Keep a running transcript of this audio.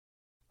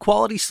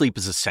Quality sleep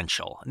is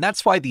essential, and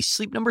that's why the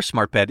Sleep Number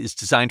Smart Bed is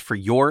designed for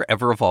your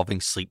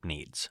ever-evolving sleep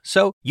needs.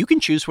 So you can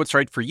choose what's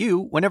right for you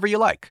whenever you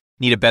like.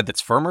 Need a bed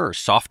that's firmer or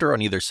softer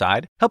on either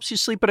side? Helps you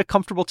sleep at a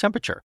comfortable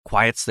temperature.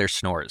 Quiets their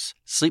snores.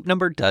 Sleep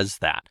Number does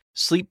that.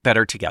 Sleep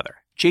better together.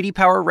 J.D.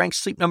 Power ranks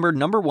Sleep Number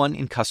 #1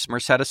 in customer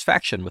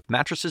satisfaction with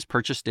mattresses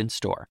purchased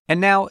in-store.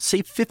 And now,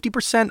 save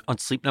 50% on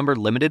Sleep Number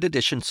limited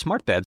edition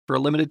smart beds for a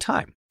limited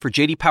time. For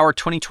J.D. Power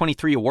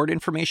 2023 award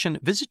information,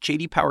 visit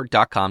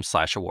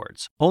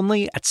jdpower.com/awards.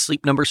 Only at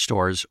Sleep Number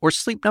stores or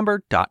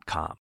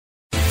sleepnumber.com.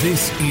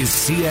 This is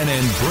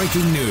CNN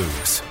Breaking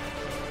News.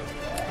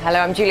 Hello,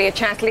 I'm Julia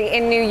Chatterley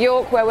in New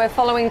York, where we're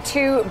following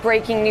two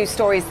breaking news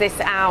stories this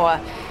hour.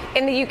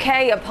 In the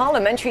UK, a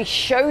parliamentary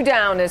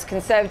showdown as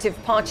Conservative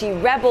Party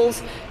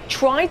rebels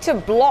try to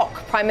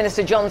block Prime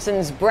Minister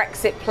Johnson's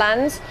Brexit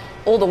plans,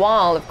 all the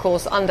while, of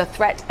course, under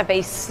threat of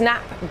a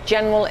snap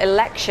general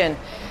election.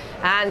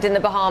 And in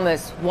the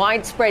Bahamas,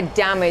 widespread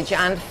damage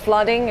and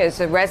flooding as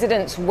the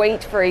residents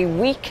wait for a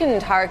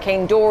weakened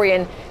Hurricane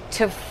Dorian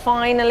to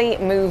finally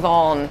move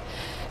on.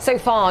 So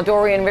far,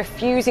 Dorian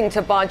refusing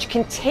to budge,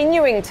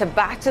 continuing to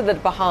batter the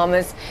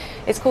Bahamas.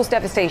 It's caused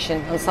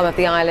devastation on some of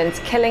the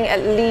islands, killing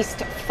at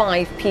least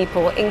 5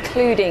 people,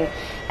 including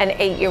an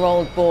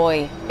 8-year-old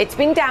boy. It's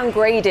been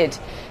downgraded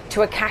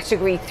to a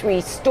Category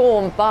 3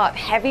 storm, but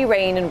heavy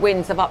rain and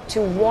winds of up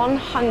to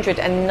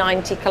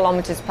 190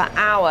 kilometers per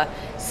hour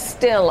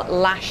still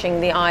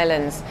lashing the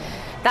islands.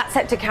 That's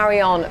set to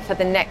carry on for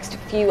the next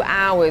few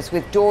hours,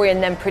 with Dorian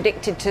then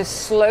predicted to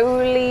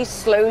slowly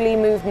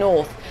move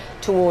north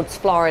towards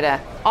Florida.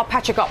 Our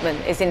Patrick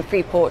Ottman is in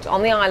Freeport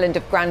on the island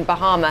of Grand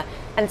Bahama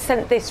and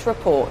sent this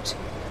report.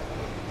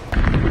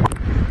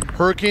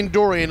 Hurricane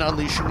Dorian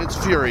unleashing its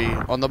fury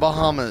on the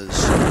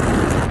Bahamas.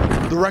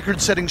 The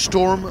record-setting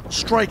storm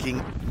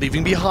striking,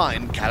 leaving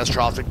behind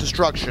catastrophic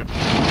destruction.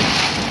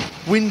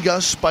 Wind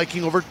gusts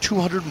spiking over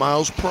 200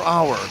 miles per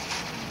hour,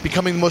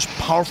 becoming the most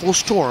powerful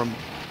storm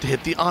to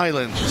hit the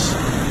islands.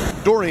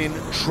 Dorian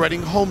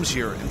shredding homes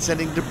here and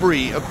sending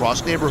debris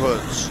across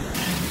neighborhoods.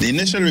 The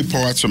initial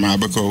reports from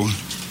Abaco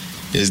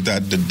is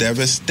that the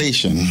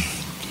devastation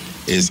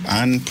is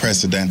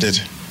unprecedented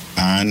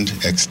and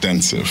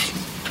extensive.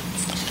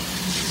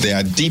 They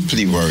are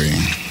deeply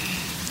worrying.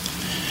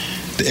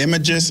 The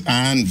images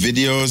and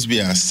videos we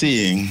are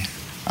seeing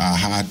are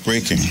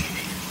heartbreaking.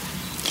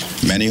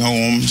 Many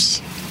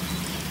homes,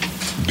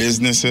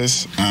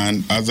 businesses,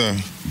 and other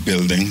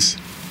buildings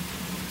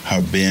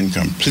have been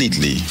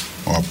completely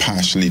or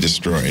partially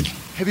destroyed.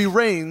 Heavy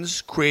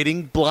rains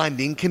creating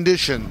blinding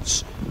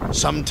conditions.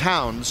 Some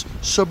towns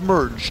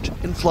submerged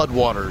in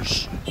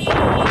floodwaters.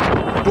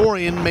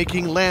 Dorian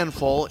making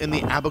landfall in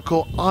the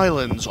Abaco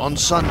Islands on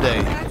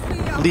Sunday,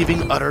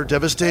 leaving utter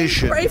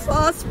devastation. Pray for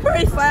us,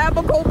 pray for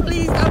Abaco,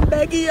 please. I'm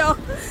begging you.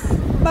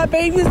 My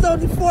baby's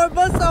only 4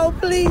 months old,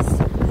 please.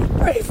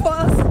 Pray for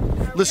us.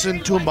 Listen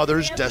to a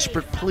mother's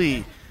desperate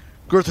plea.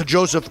 Gertha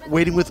Joseph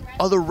waiting with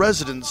other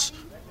residents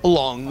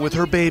along with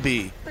her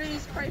baby.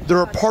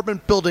 Their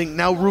apartment building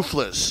now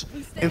roofless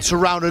and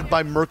surrounded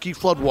by murky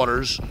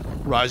floodwaters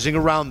rising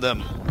around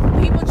them.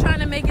 People trying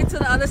to make it to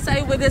the other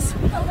side where this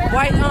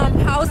white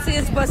house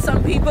is, but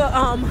some people,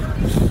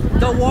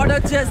 the water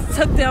just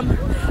took them,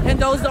 and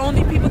those are the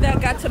only people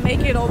that got to make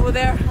it over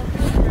there.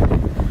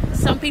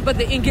 Some people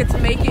didn't get to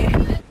make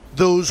it.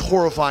 Those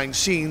horrifying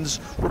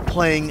scenes were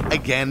playing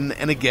again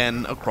and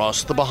again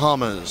across the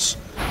Bahamas.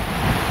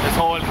 This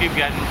hole keeps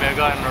getting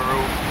bigger in the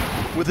roof.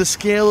 With the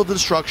scale of the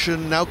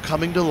destruction now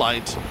coming to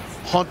light,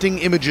 haunting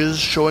images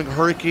showing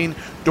Hurricane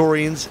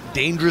Dorian's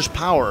dangerous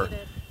power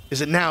as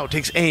it now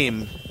takes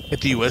aim at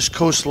the U.S.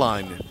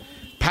 coastline.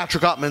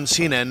 Patrick Ottman,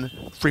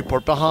 CNN,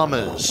 Freeport,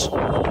 Bahamas.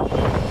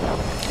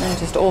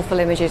 Just awful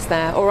images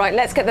there. All right,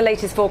 let's get the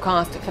latest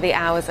forecast for the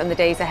hours and the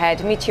days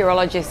ahead.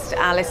 Meteorologist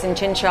Alison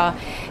Chinchar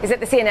is at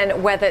the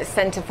CNN Weather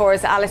Centre for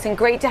us. Alison,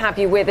 great to have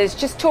you with us.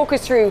 Just talk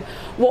us through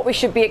what we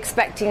should be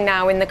expecting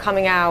now in the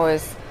coming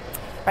hours.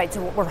 Right,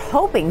 so what we're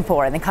hoping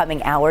for in the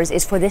coming hours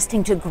is for this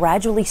thing to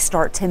gradually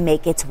start to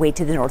make its way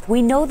to the north.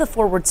 We know the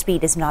forward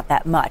speed is not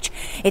that much.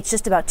 It's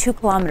just about 2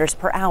 kilometers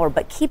per hour.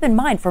 But keep in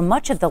mind, for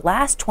much of the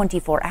last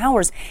 24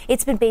 hours,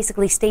 it's been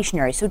basically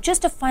stationary. So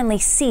just to finally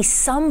see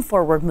some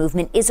forward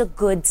movement is a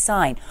good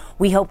sign.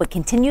 We hope it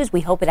continues.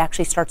 We hope it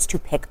actually starts to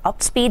pick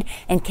up speed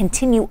and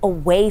continue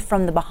away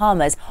from the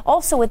Bahamas.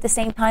 Also, at the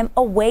same time,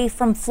 away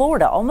from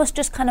Florida, almost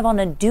just kind of on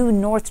a due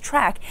north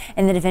track,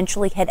 and then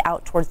eventually head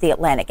out towards the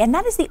Atlantic. And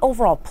that is the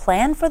overall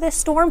plan for this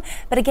storm.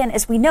 But again,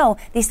 as we know,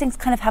 these things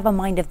kind of have a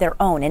mind of their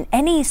own, and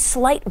any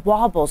slight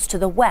wobbles to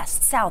the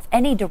west, south,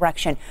 any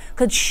direction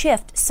could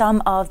shift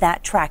some of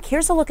that track.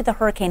 Here's a look at the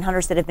hurricane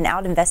hunters that have been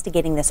out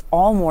investigating this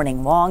all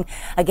morning long.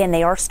 Again,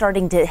 they are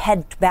starting to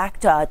head back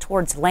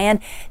towards land.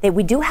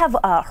 We do have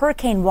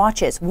hurricane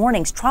watches,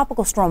 warnings,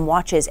 tropical storm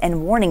watches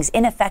and warnings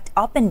in effect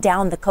up and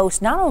down the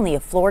coast, not only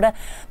of Florida,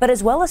 but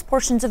as well as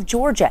portions of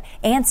Georgia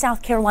and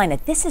South Carolina.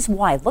 This is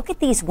why. Look at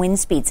these wind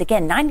speeds.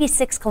 Again,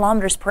 96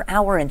 kilometers per hour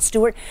hour in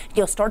Stewart.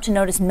 You'll start to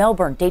notice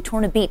Melbourne,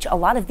 Daytona Beach, a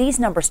lot of these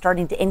numbers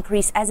starting to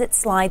increase as it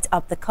slides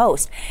up the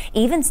coast.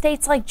 Even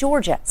states like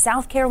Georgia,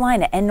 South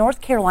Carolina, and North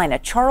Carolina,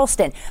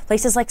 Charleston,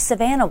 places like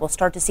Savannah will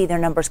start to see their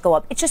numbers go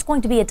up. It's just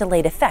going to be a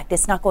delayed effect.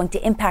 It's not going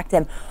to impact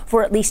them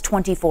for at least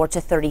 24 to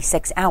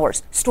 36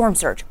 hours. Storm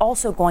surge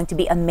also going to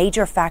be a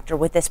major factor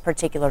with this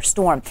particular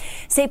storm.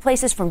 Say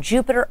places from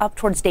Jupiter up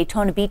towards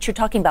Daytona Beach, you're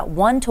talking about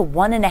 1 to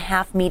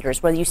 1.5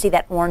 meters, whether you see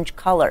that orange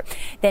color.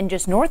 Then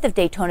just north of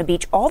Daytona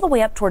Beach, all the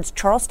way up towards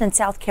Charleston,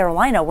 South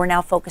Carolina, we're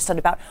now focused on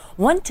about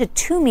 1 to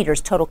 2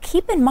 meters total.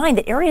 Keep in mind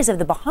that areas of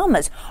the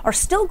Bahamas are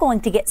still going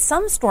to get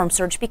some storm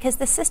surge because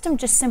the system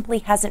just simply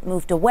hasn't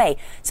moved away.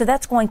 So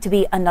that's going to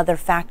be another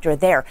factor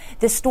there.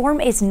 The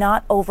storm is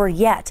not over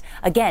yet.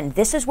 Again,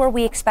 this is where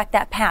we expect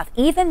that path,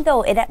 even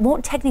though it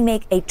won't technically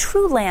make a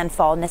true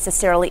landfall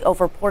necessarily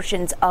over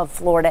portions of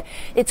Florida.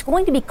 It's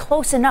going to be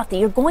close enough that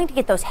you're going to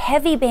get those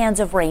heavy bands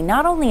of rain,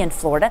 not only in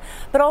Florida,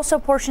 but also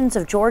portions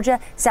of Georgia,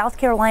 South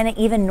Carolina,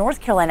 even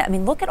North Carolina. I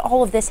mean, look at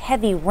all of this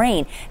heavy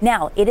rain.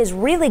 Now, it is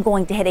really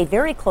going to hit a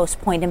very close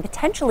point and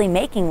potentially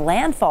making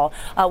landfall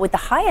with the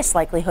highest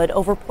likelihood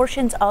over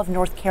portions of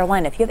North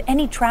Carolina. If you have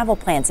any travel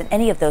plans in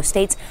any of those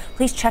states,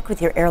 please check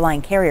with your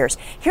airline carriers.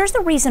 Here's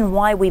the reason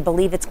why we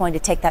believe it's going to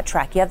take that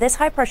track. You have this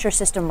high pressure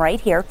system right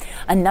here,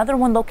 another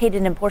one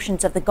located in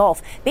portions of the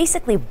Gulf,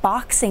 basically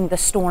boxing the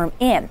storm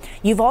in.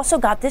 You've also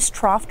got this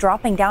trough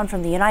dropping down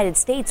from the United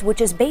States,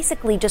 which is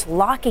basically just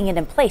locking it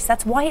in place.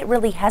 That's why it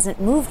really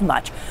hasn't moved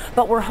much.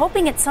 But we're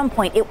hoping at some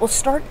point it will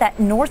start that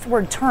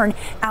northward turn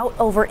out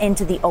over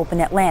into the open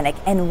Atlantic.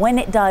 And when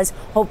it does,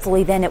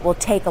 hopefully then it will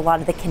take a lot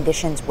of the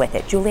conditions with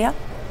it. Julia?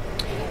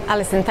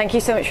 Alison, thank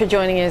you so much for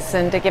joining us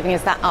and giving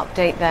us that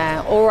update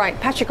there. All right,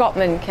 Patrick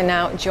Ottman can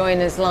now join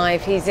us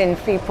live. He's in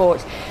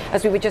Freeport,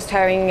 as we were just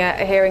hearing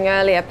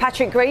earlier.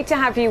 Patrick, great to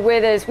have you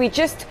with us. We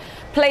just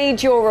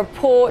played your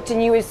report and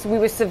we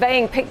were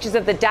surveying pictures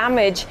of the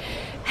damage.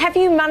 Have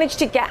you managed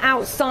to get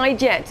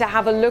outside yet to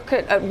have a look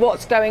at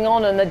what's going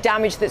on and the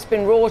damage that's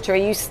been wrought, or are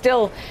you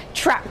still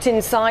trapped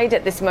inside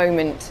at this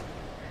moment?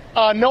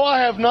 No, I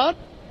have not.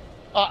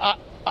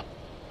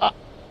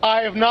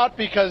 I have not,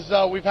 because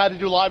we've had to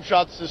do live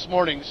shots this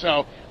morning.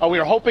 So we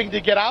are hoping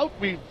to get out.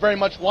 We very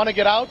much want to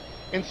get out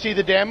and see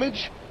the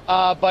damage.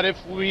 But if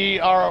we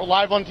are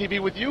live on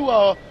TV with you,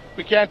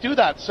 we can't do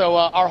that. So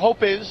our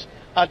hope is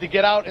to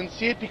get out and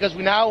see it, because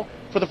we now,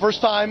 for the first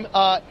time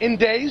in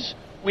days,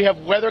 we have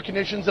weather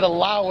conditions that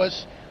allow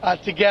us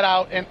to get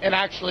out and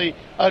actually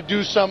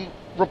do some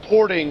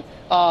reporting.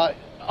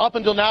 Up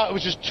until now, it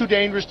was just too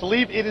dangerous to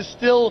leave. It is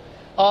still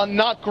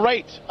not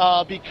great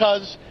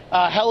because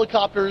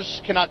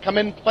helicopters cannot come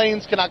in,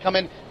 planes cannot come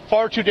in,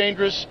 far too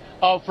dangerous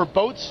for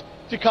boats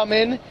to come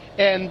in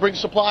and bring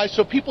supplies.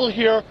 So people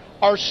here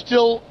are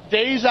still,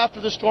 days after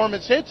the storm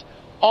has hit,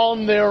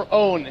 on their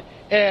own.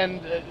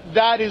 And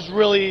that is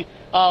really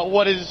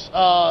what is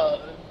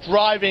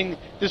driving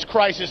this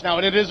crisis now,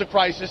 and it is a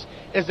crisis,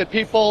 is that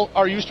people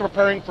are used to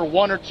preparing for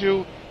 1 or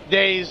 2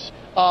 days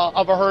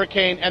of a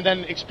hurricane and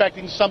then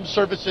expecting some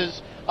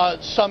services,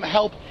 some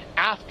help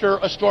after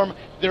a storm.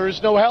 There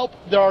is no help.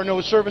 There are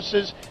no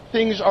services.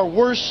 Things are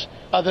worse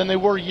than they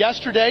were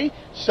yesterday.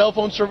 Cell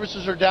phone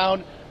services are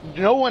down.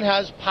 No one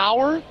has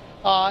power,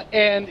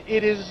 and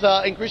it is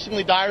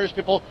increasingly dire as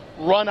people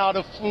run out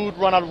of food,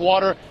 run out of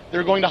water.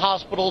 They're going to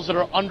hospitals that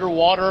are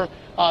underwater.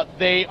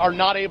 They are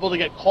not able to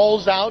get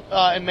calls out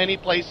in many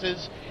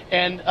places,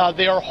 and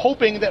they are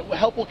hoping that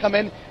help will come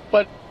in.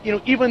 But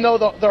even though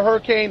the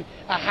hurricane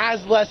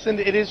has lessened,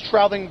 it is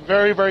traveling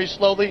very, very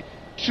slowly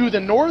to the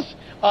north.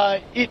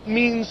 It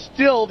means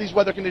still, these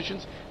weather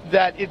conditions,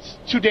 that it's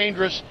too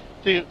dangerous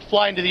to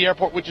fly into the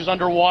airport, which is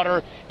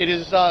underwater. It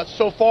is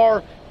so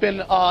far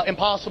been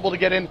impossible to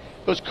get in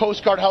those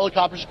Coast Guard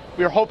helicopters.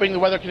 We are hoping the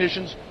weather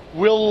conditions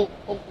will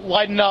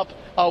lighten up,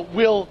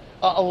 will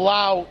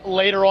allow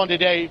later on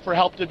today for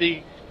help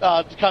to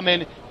come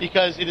in,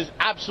 because it is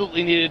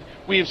absolutely needed.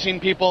 We have seen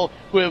people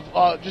who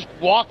have just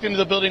walked into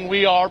the building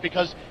we are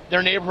because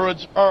their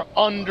neighborhoods are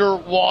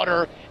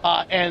underwater,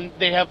 and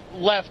they have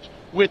left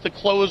with the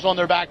clothes on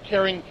their back,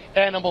 carrying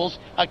animals,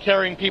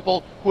 carrying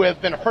people who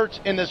have been hurt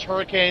in this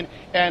hurricane.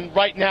 And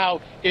right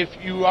now, if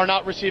you are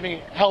not receiving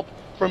help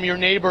from your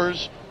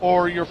neighbors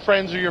or your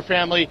friends or your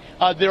family,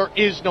 there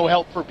is no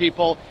help for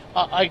people.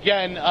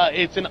 Again,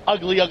 it's an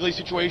ugly, ugly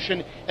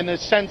situation, and the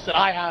sense that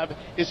I have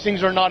is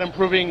things are not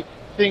improving,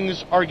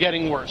 things are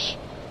getting worse.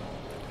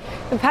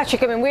 And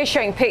Patrick, we're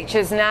showing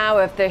pictures now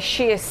of the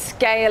sheer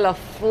scale of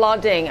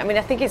flooding.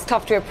 I think it's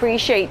tough to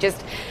appreciate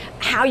just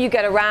how you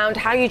get around,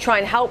 how you try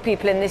and help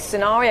people in this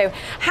scenario.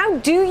 How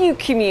do you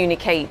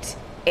communicate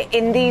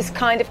in these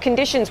kind of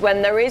conditions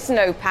when there is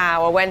no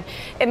power, when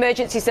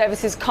emergency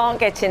services can't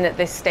get in at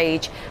this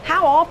stage?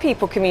 How are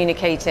people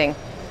communicating?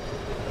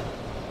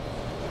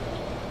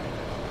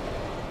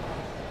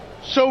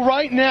 So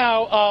right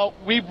now,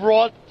 we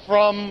brought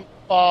from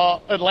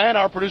Atlanta,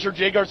 our producer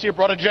Jay Garcia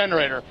brought a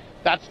generator.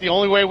 That's the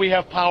only way we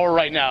have power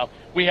right now.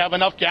 We have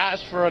enough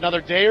gas for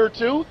another day or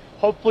two.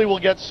 Hopefully we'll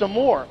get some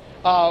more.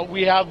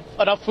 We have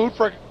enough food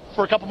for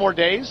a couple more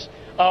days.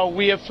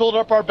 We have filled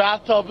up our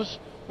bathtubs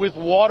with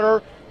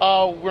water.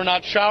 We're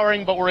not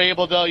showering, but we're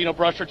able to,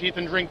 brush our teeth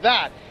and drink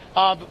that.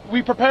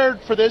 We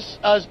prepared for this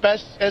as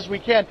best as we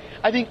can.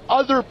 I think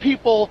other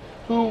people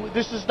who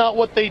this is not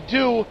what they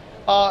do,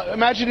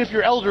 imagine if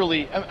you're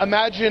elderly,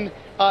 imagine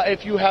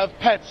if you have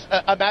pets,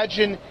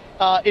 imagine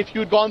if you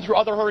had gone through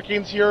other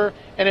hurricanes here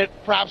and it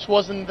perhaps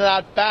wasn't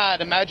that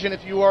bad. Imagine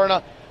if you are in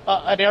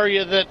an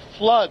area that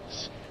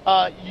floods.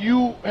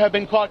 You have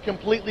been caught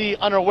completely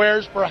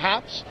unawares,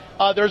 perhaps.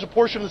 There's a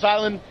portion of this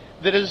island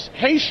that is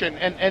Haitian,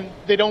 and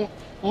they don't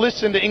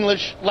listen to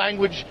English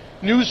language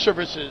news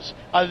services.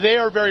 They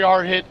are very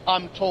hard hit,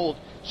 I'm told.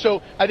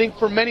 So I think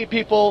for many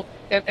people,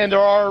 and there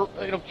are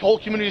whole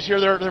communities here,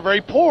 they're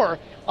very poor,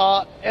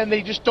 and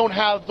they just don't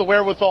have the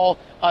wherewithal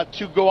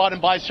to go out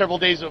and buy several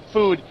days of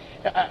food.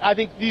 I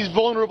think these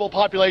vulnerable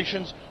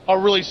populations are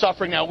really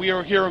suffering now. We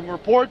are hearing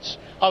reports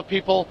of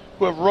people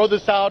who have rode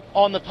this out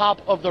on the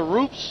top of the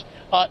roofs,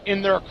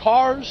 in their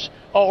cars,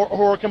 or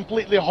who are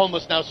completely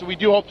homeless now. So we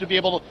do hope to be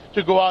able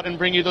to go out and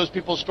bring you those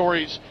people's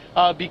stories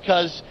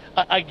because,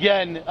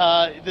 again,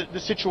 the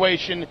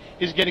situation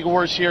is getting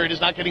worse here. It is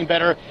not getting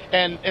better.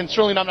 And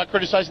certainly I'm not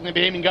criticizing the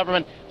Bahamian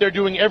government. They're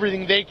doing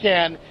everything they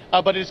can,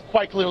 but it is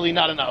quite clearly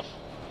not enough.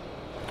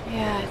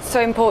 Yeah, it's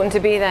so important to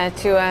be there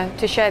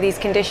to share these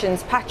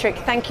conditions. Patrick,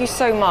 thank you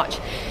so much.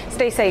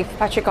 Stay safe.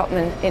 Patrick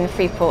Ottman in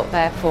Freeport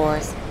there for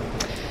us.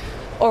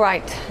 All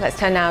right, let's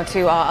turn now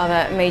to our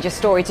other major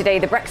story today,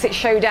 the Brexit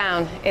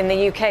showdown in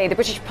the UK. The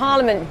British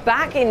Parliament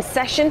back in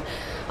session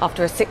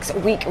after a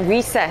 6-week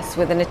recess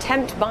with an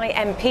attempt by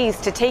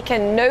MPs to take a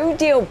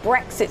no-deal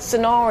Brexit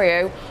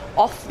scenario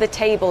off the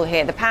table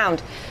here. The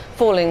pound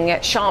falling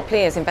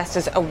sharply as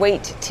investors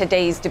await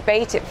today's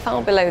debate. It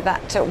fell below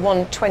that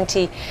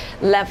 120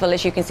 level.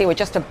 As you can see, we're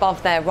just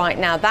above there right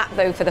now. That,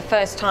 though, for the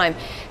first time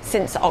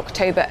since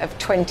October of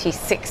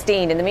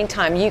 2016. In the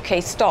meantime,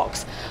 UK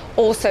stocks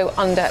also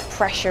under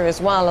pressure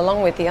as well,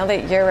 along with the other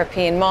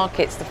European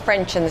markets, the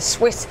French and the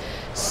Swiss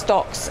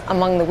stocks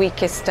among the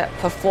weakest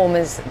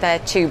performers there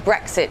too.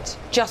 Brexit,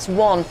 just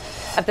one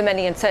of the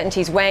many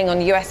uncertainties weighing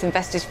on US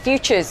investors'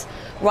 futures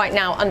right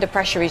now under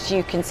pressure. As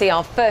you can see,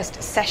 our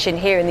first session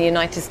here in the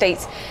United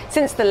States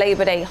since the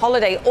Labor Day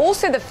holiday,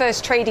 also the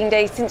first trading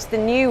day since the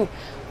new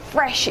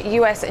fresh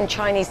US and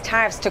Chinese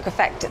tariffs took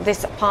effect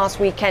this past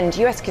weekend.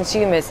 US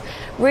consumers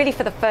really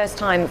for the first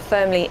time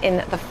firmly in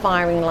the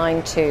firing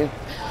line too.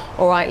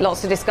 All right,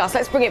 lots to discuss.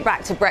 Let's bring it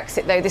back to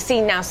Brexit, though. The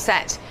scene now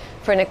set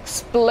for an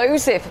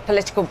explosive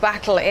political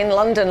battle in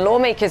London.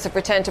 Lawmakers have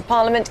returned to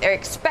Parliament, are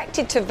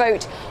expected to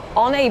vote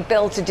on a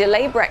bill to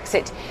delay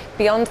Brexit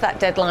beyond that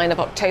deadline of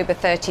October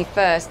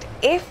 31st.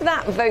 If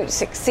that vote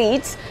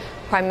succeeds,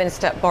 Prime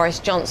Minister Boris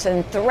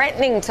Johnson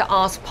threatening to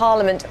ask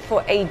Parliament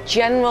for a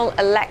general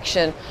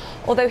election,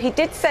 although he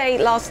did say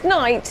last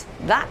night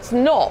that's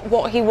not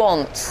what he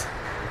wants.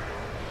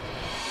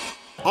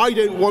 I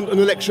don't want an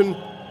election.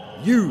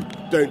 You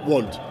don't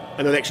want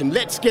an election.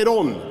 Let's get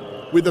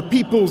on with the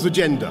people's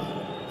agenda.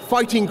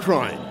 Fighting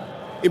crime,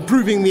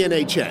 improving the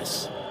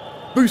NHS,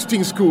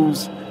 boosting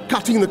schools,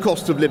 cutting the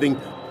cost of living,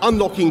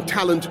 unlocking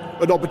talent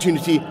and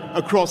opportunity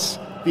across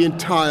the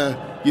entire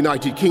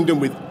United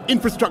Kingdom with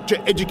infrastructure,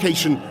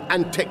 education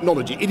and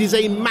technology. It is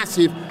a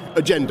massive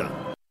agenda.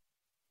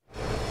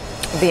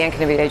 Bianca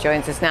Navido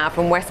joins us now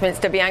from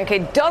Westminster. Bianca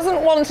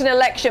doesn't want an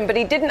election, but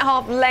he didn't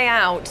half lay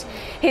out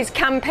his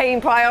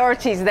campaign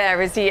priorities there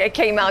as he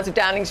came out of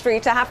Downing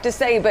Street, I have to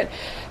say. But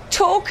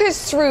talk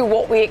us through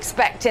what we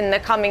expect in the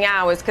coming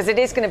hours, because it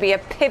is going to be a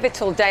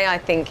pivotal day, I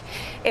think,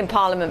 in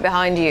Parliament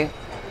behind you.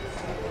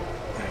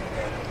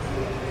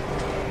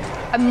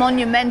 A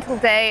monumental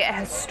day, a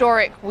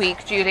historic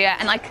week, Julia,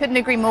 and I couldn't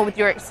agree more with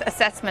your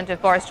assessment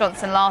of Boris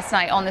Johnson last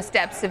night on the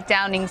steps of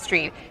Downing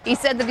Street. He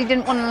said that he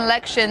didn't want an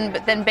election,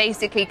 but then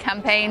basically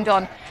campaigned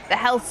on the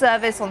health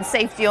service, on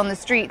safety on the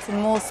streets and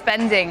more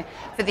spending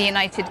for the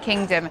United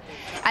Kingdom.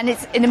 And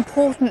it's an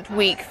important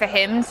week for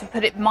him, to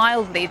put it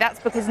mildly. That's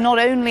because not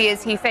only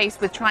is he faced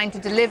with trying to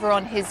deliver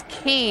on his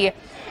key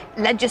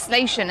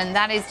legislation, and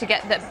that is to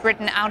get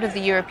Britain out of the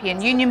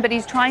European Union, but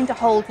he's trying to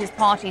hold his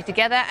party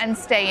together and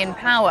stay in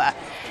power.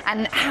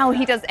 And how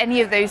he does any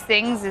of those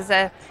things is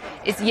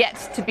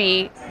yet to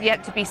be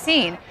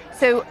seen.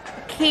 So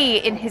key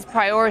in his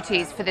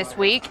priorities for this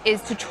week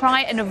is to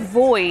try and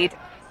avoid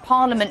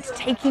Parliament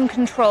taking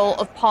control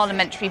of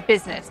parliamentary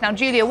business. Now,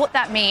 Julia, what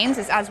that means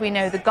is, as we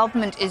know, the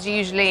government is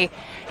usually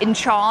in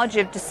charge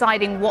of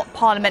deciding what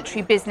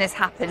parliamentary business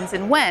happens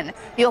and when.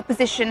 The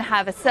opposition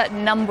have a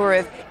certain number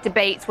of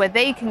debates where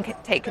they can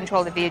take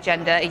control of the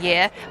agenda a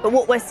year. But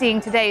what we're seeing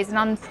today is an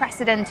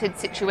unprecedented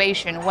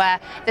situation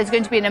where there's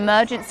going to be an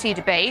emergency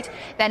debate.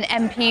 Then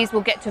MPs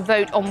will get to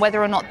vote on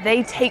whether or not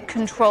they take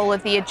control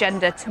of the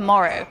agenda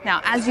tomorrow.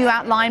 Now, as you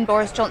outlined,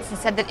 Boris Johnson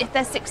said that if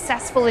they're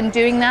successful in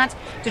doing that,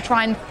 to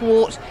try and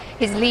thwart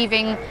his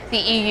leaving the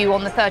EU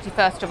on the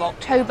 31st of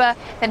October,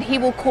 then he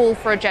will call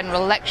for a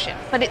general election.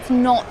 But it's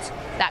not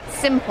that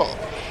simple.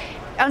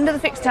 Under the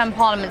Fixed Term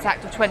Parliaments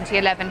Act of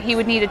 2011, he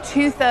would need a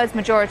 2/3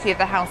 majority of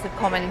the House of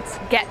Commons to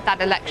get that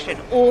election,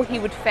 or he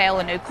would fail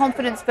a no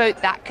confidence vote.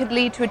 That could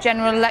lead to a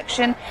general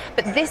election.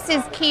 But this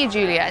is key,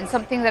 Julia, and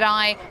something that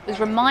I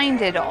was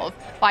reminded of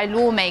by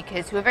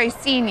lawmakers who are very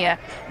senior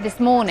this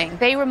morning.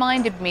 They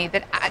reminded me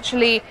that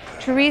actually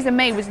Theresa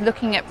May was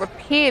looking at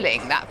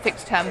repealing that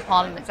Fixed Term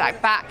Parliaments Act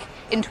back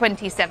in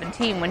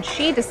 2017 when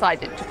she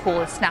decided to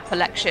call a snap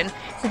election.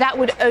 So that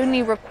would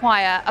only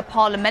require a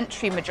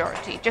parliamentary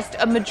majority, just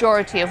a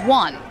majority of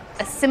one,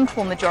 a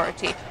simple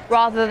majority,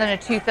 rather than a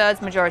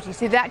 2/3 majority.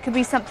 So that could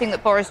be something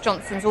that Boris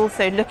Johnson's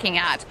also looking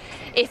at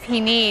if he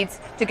needs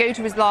to go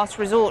to his last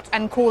resort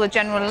and call a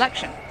general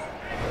election.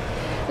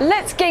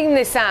 Let's game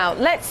this out.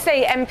 Let's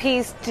say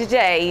MPs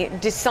today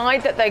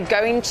decide that they're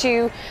going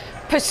to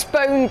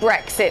postpone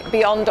Brexit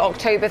beyond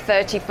October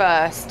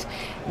 31st.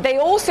 They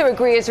also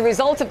agree as a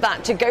result of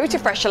that to go to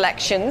fresh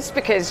elections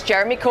because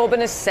Jeremy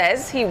Corbyn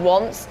says he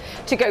wants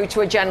to go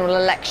to a general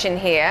election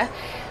here.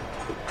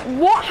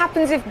 What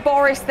happens if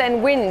Boris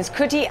then wins?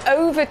 Could he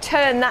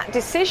overturn that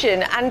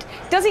decision? And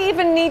does he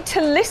even need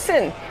to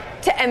listen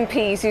to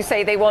MPs who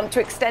say they want to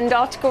extend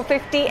Article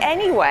 50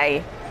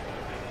 anyway?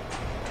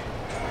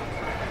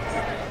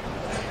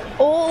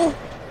 All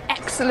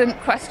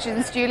excellent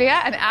questions,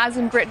 Julia, and as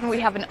in Britain we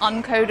have an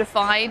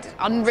uncodified,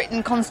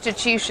 unwritten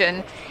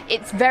constitution,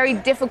 it's very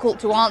difficult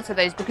to answer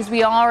those because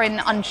we are in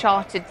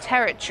uncharted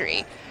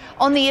territory.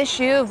 On the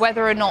issue of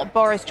whether or not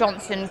Boris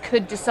Johnson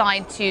could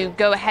decide to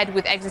go ahead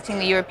with exiting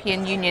the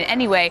European Union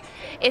anyway,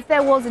 if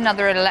there was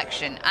another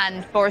election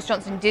and Boris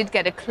Johnson did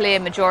get a clear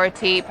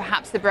majority,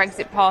 perhaps the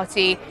Brexit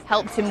Party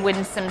helped him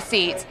win some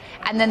seats,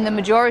 and then the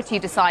majority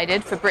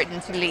decided for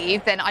Britain to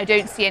leave, then I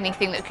don't see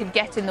anything that could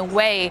get in the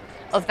way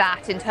of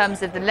that in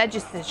terms of the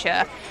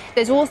legislature.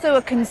 There's also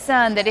a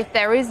concern that if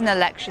there is an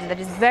election that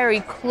is very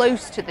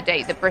close to the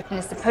date that Britain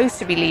is supposed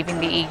to be leaving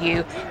the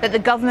EU, that the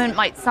government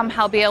might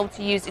somehow be able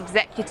to use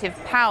executive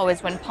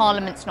powers when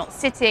Parliament's not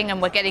sitting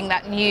and we're getting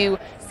that new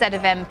set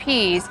of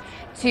MPs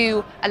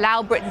to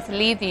allow Britain to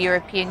leave the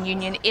European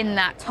Union in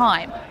that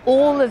time.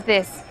 All of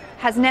this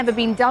has never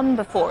been done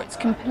before. It's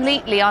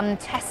completely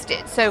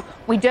untested. So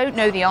we don't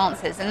know the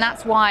answers. And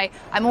that's why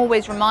I'm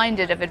always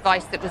reminded of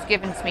advice that was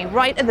given to me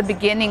right at the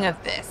beginning of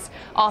this,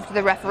 after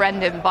the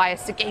referendum, by a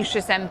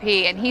sagacious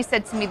MP. And he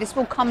said to me, this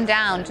will come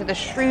down to the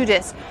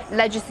shrewdest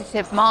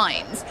legislative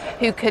minds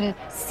who can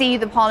see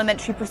the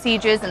parliamentary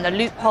procedures and the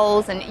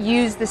loopholes and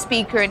use the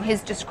speaker in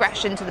his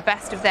discretion to the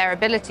best of their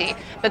ability.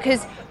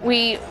 Because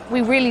we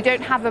really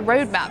don't have a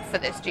roadmap for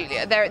this,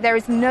 Julia. There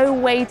is no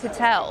way to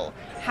tell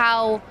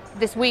how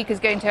this week is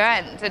going to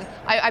end. And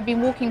I've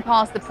been walking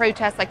past the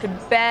protests, I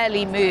could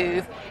barely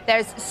move.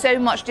 There's so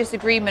much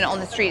disagreement on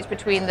the streets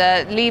between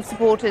the Leave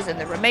supporters and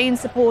the Remain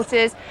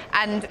supporters,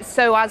 and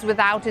so as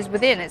without is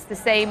within. It's the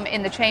same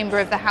in the chamber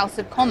of the House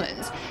of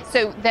Commons.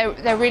 So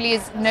there really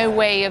is no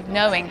way of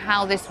knowing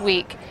how this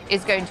week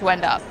is going to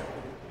end up.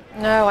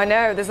 No, I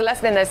know. There's a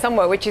lesson in there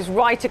somewhere, which is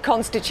write a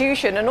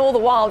constitution. And all the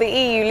while, the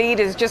EU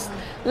leaders just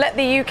let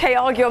the UK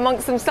argue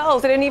amongst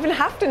themselves. They don't even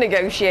have to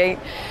negotiate.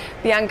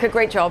 Bianca,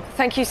 great job.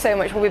 Thank you so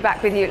much. We'll be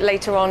back with you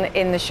later on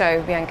in the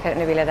show. Bianca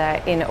Nabila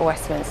there in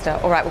Westminster.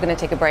 All right, we're going to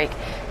take a break.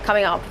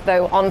 Coming up,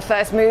 though, on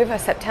First Move, a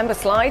September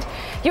slide.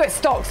 US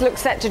stocks look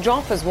set to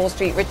drop as Wall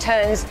Street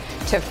returns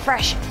to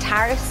fresh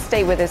tariffs.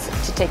 Stay with us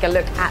to take a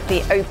look at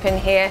the open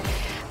here.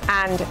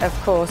 And, of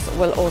course,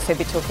 we'll also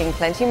be talking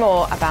plenty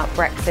more about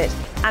Brexit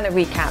and a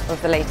recap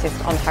of the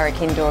latest on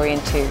Hurricane Dorian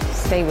too.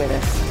 Stay with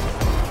us.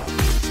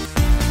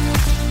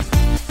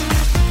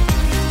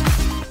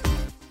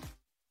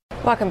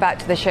 Welcome back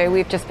to the show.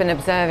 We've just been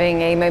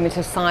observing a moment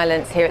of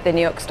silence here at the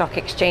New York Stock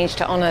Exchange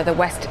to honor the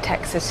West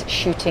Texas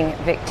shooting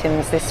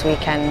victims this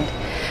weekend.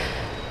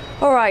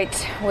 All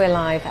right, we're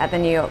live at the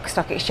New York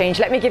Stock Exchange.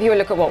 Let me give you a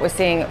look at what we're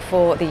seeing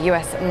for the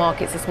US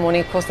markets this morning.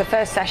 Of course, the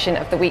first session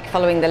of the week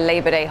following the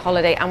Labor Day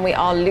holiday, and we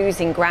are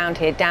losing ground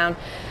here, down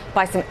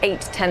by some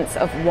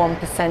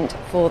 0.8%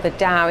 for the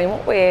Dow in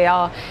what we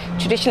are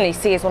traditionally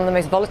see as one of the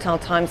most volatile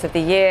times of the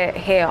year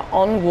here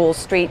on Wall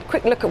Street.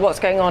 Quick look at what's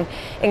going on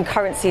in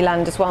currency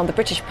land as well. The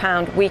British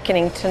pound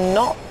weakening to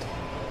not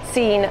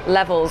seen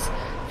levels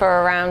for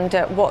around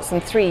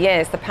in 3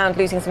 years. The pound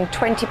losing some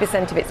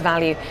 20% of its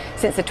value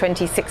since the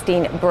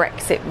 2016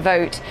 Brexit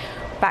vote.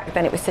 Back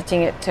then it was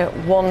sitting at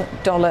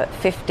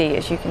 $1.50,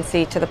 as you can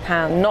see, to the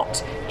pound.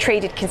 Not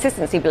traded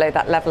consistently below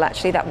that level,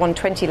 actually, that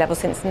 120 level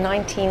since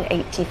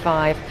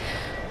 1985.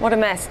 What a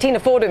mess. Tina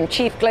Fordham,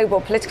 Chief Global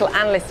Political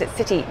Analyst at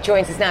Citi,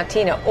 joins us now.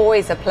 Tina,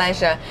 always a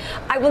pleasure.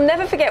 I will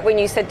never forget when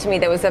you said to me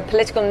there was a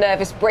political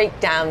nervous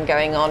breakdown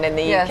going on in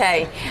the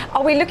UK.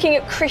 Are we looking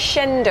at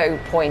crescendo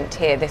point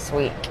here this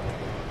week?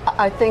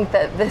 I think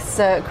that this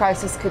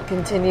crisis could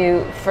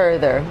continue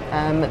further.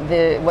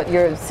 What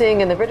you're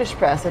seeing in the British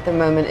press at the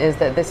moment is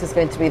that this is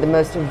going to be the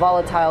most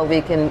volatile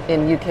week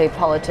in UK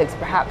politics,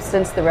 perhaps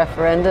since the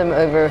referendum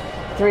over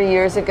 3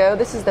 years ago.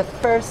 This is the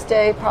first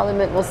day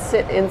Parliament will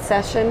sit in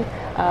session.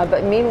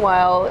 But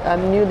meanwhile,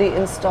 newly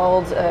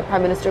installed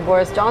Prime Minister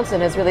Boris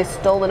Johnson has really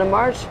stolen a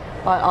march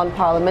on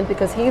Parliament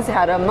because he's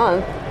had a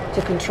month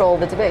to control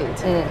the debate.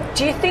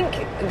 Do you think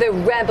the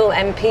rebel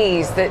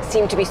MPs that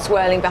seem to be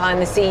swirling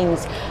behind the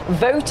scenes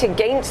vote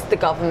against the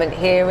government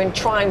here and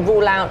try and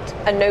rule out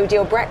a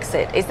no-deal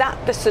Brexit? Is that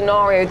the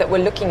scenario that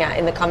we're looking at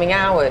in the coming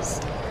hours?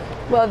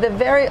 Well, the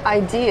very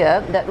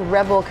idea that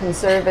rebel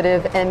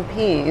conservative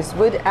MPs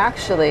would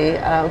actually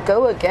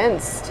go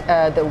against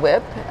the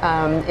whip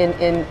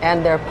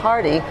and their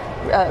party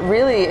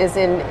really is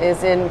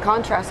in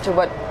contrast to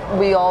what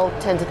we all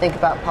tend to think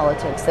about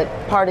politics,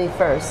 that party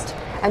first.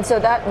 And so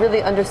that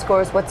really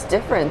underscores what's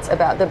different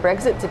about the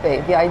Brexit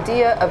debate. The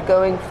idea of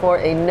going for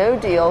a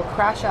no-deal,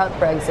 crash-out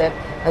Brexit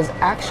has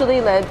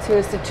actually led to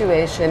a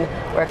situation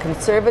where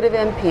conservative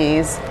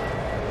MPs,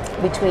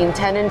 between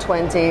 10 and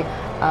 20,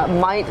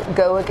 might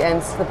go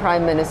against the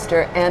Prime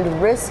Minister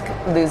and risk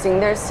losing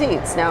their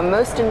seats. Now,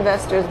 most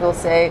investors will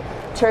say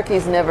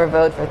turkeys never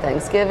vote for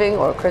Thanksgiving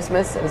or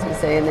Christmas, as we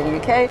say in the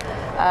UK,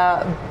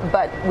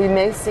 but we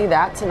may see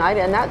that tonight,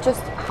 and that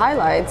just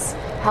highlights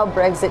how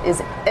Brexit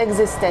is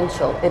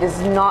existential. It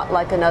is not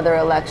like another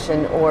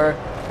election or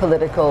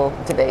political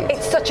debate.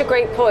 It's such a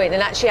great point,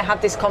 and actually I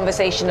have this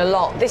conversation a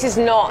lot. This is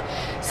not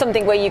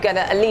something where you get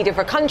a leader of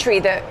a country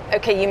that,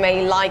 okay, you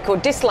may like or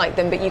dislike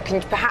them, but you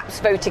can perhaps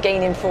vote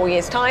again in 4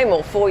 years' time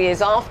or 4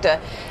 years after,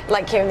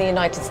 like here in the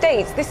United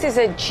States. This is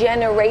a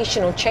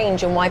generational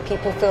change and why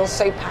people feel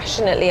so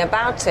passionately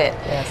about it.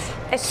 Yes.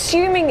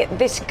 Assuming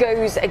this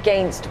goes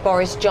against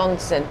Boris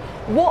Johnson,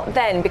 what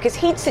then? Because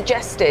he'd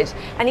suggested,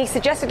 and he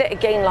suggested it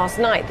again last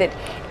night, that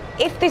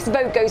if this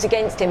vote goes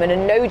against him and a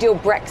no-deal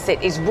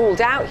Brexit is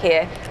ruled out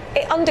here,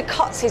 it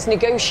undercuts his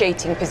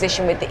negotiating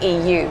position with the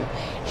EU.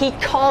 He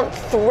can't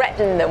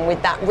threaten them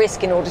with that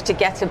risk in order to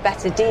get a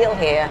better deal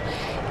here.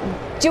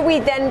 Do we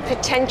then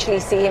potentially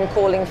see him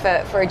calling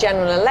for a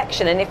general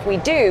election? And if we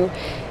do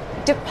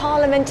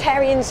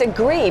parliamentarians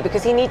agree?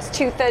 Because he needs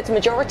 2/3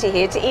 majority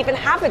here to even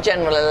have a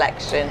general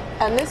election.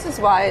 And this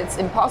is why it's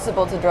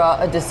impossible to draw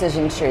a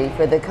decision tree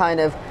for the kind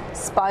of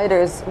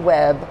spider's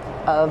web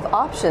of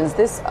options.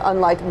 This,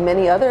 unlike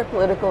many other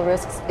political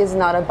risks, is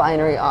not a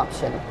binary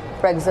option.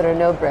 Brexit or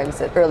no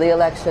Brexit, early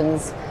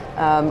elections,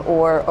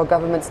 or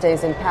government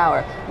stays in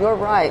power. You're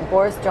right,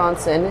 Boris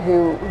Johnson,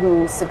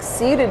 who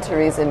succeeded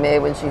Theresa May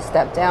when she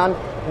stepped down,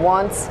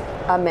 wants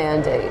a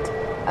mandate.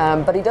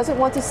 But he doesn't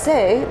want to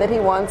say that he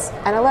wants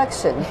an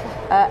election.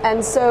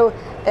 And so,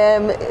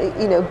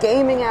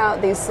 gaming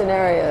out these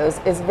scenarios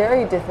is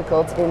very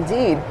difficult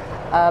indeed.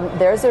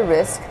 There's a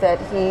risk that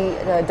he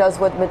does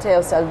what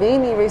Matteo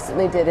Salvini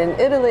recently did in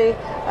Italy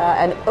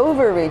and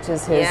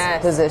overreaches his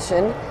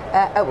position,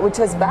 which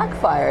has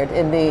backfired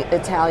in the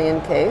Italian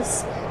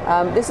case.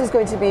 This is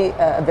going to be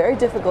a very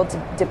difficult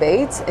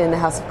debate in the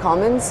House of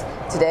Commons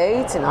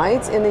today,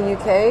 tonight in the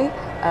UK.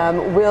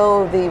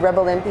 Will the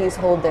rebel MPs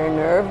hold their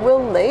nerve?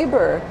 Will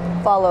Labour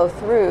follow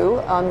through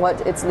on what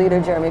its leader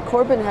Jeremy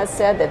Corbyn has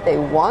said, that they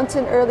want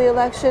an early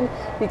election?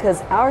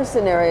 Because our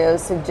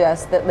scenarios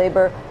suggest that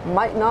Labour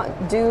might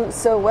not do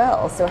so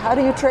well. So how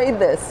do you trade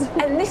this?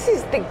 And this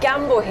is the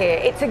gamble here.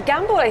 It's a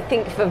gamble, I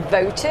think, for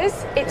voters.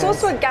 It's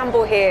also a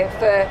gamble here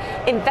for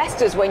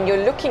investors when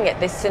you're looking at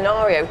this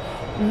scenario.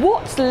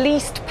 What's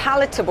least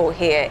palatable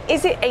here?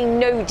 Is it a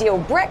no-deal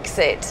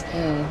Brexit?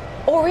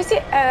 Or is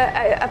it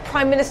a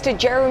Prime Minister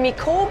Jeremy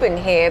Corbyn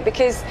here?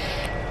 Because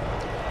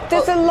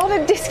there's a lot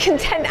of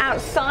discontent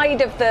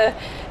outside of the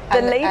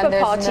Labour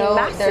Party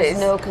masses. There's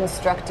no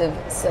constructive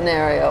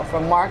scenario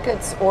for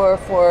markets or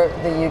for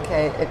the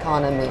UK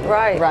economy,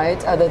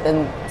 right? Other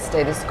than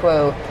status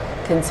quo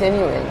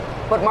continuing.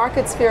 What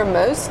markets fear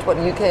most, what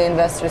UK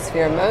investors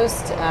fear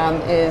most,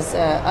 is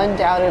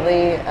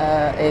undoubtedly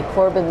a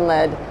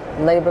Corbyn-led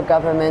Labour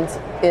government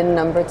in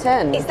number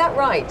 10. Is that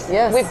right?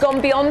 Yes. We've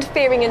gone beyond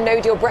fearing a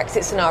no-deal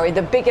Brexit scenario.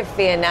 The bigger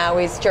fear now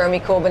is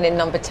Jeremy Corbyn in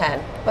number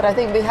 10. But I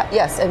think we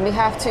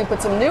have to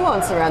put some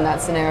nuance around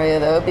that scenario,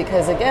 though,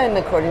 because again,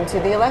 according to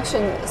the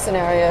election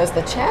scenarios,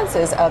 the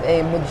chances of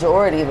a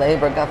majority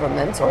Labour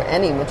government or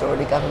any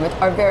majority government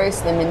are very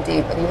slim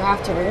indeed. But you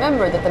have to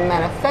remember that the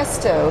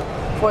manifesto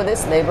for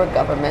this Labour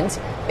government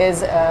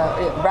is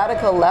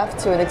radical left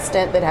to an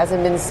extent that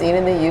hasn't been seen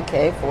in the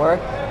UK for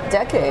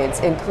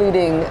decades,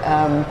 including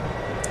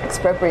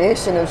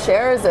expropriation of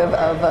shares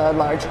of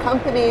large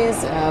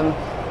companies,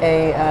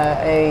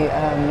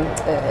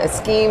 a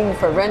scheme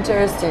for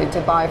renters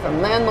to buy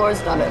from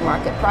landlords, not at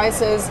market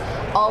prices.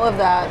 All of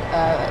that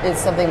is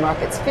something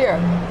markets fear.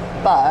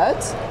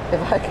 But,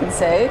 if I can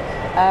say,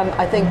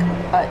 I think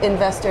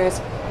investors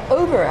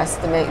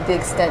overestimate the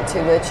extent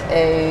to which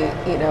a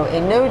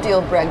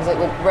no-deal Brexit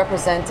would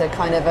represent a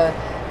kind of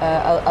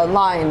a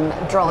line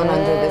drawn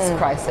under this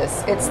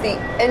crisis. It's the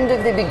end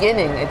of the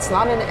beginning. It's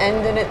not an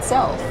end in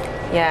itself.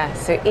 Yeah,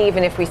 so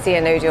even if we see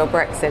a no-deal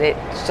Brexit,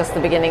 it's just the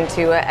beginning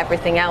to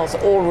everything else,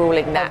 all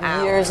ruling that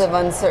out. Years of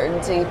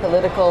uncertainty,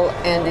 political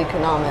and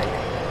economic.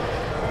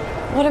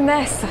 What a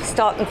mess.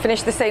 Start and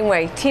finish the same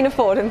way. Tina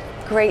Forden,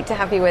 great to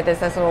have you with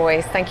us as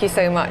always. Thank you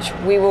so much.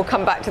 We will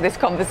come back to this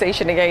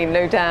conversation again,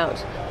 no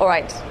doubt. All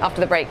right,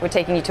 after the break, we're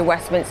taking you to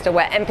Westminster,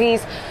 where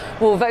MPs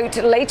will vote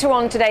later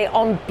on today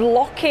on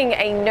blocking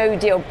a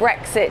no-deal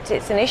Brexit.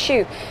 It's an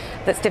issue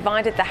that's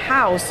divided the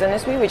House and,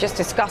 as we were just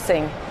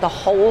discussing, the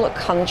whole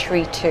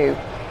country too.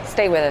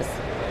 Stay with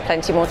us.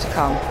 Plenty more to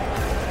come.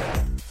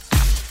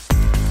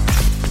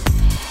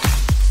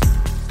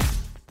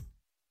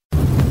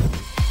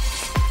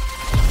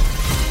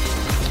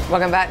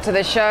 Welcome back to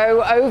the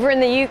show. Over in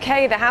the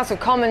UK, the House of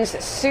Commons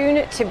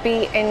soon to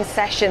be in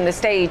session. The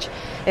stage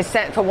is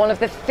set for one of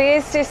the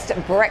fiercest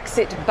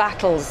Brexit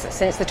battles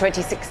since the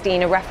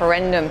 2016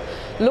 referendum.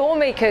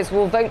 Lawmakers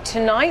will vote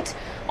tonight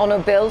on a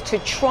bill to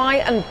try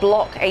and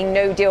block a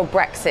no-deal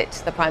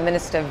Brexit. The Prime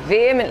Minister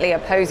vehemently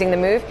opposing the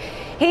move.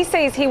 He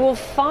says he will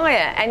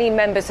fire any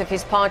members of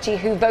his party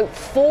who vote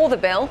for the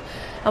bill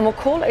and will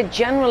call a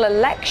general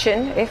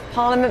election if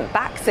Parliament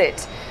backs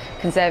it.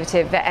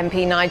 Conservative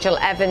MP Nigel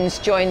Evans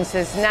joins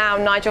us now.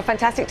 Nigel,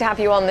 fantastic to have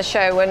you on the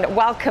show and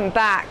welcome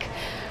back.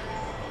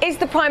 Is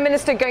the Prime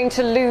Minister going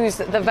to lose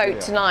the vote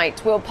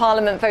tonight? Will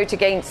Parliament vote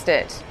against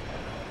it?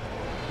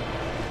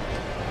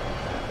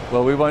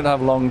 Well, we won't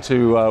have long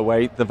to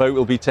wait. The vote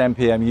will be 10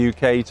 p.m.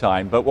 UK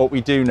time. But what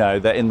we do know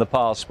that in the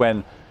past,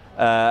 when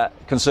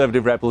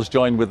Conservative rebels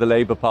joined with the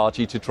Labour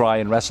Party to try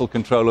and wrestle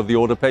control of the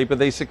order paper,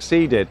 they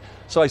succeeded.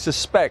 So I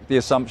suspect the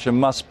assumption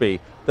must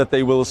be that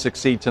they will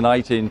succeed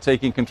tonight in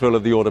taking control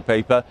of the order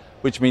paper,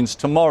 which means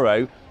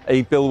tomorrow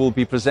a bill will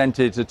be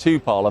presented to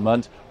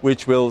Parliament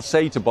which will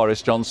say to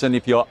Boris Johnson,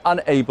 if you're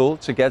unable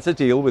to get a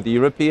deal with the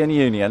European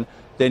Union,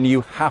 then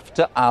you have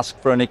to ask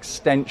for an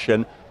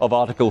extension of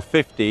Article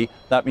 50.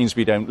 That means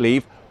we don't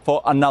leave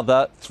for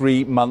another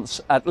 3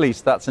 months at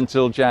least. That's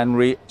until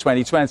January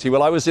 2020.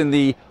 Well, I was in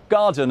the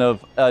garden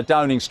of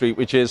Downing Street,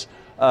 which is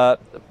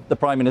the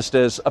Prime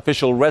Minister's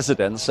official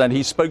residence, and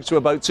he spoke to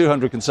about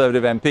 200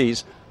 Conservative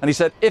MPs, and he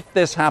said, if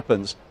this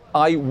happens,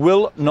 I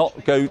will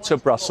not go to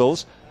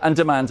Brussels and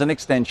demand an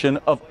extension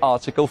of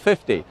Article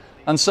 50.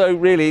 And so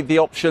really the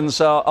options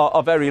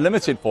are very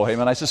limited for him,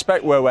 and I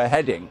suspect where we're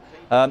heading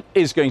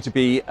is going to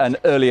be an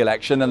early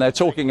election, and they're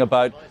talking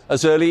about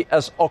as early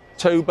as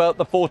October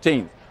the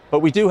 14th. But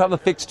we do have a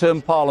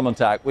Fixed-Term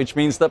Parliament Act, which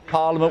means that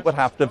Parliament would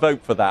have to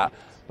vote for that.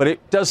 But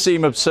it does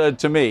seem absurd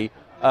to me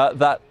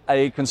that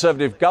a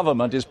Conservative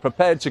government is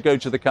prepared to go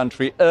to the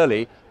country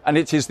early, and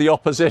it is the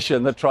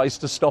opposition that tries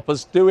to stop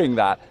us doing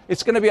that.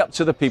 It's going to be up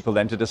to the people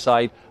then to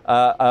decide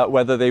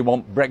whether they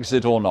want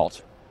Brexit or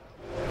not.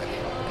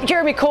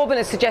 Jeremy Corbyn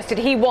has suggested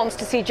he wants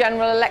to see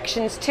general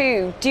elections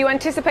too. Do you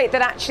anticipate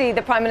that actually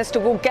the Prime Minister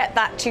will get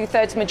that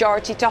two-thirds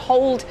majority to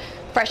hold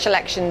fresh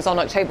elections on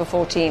October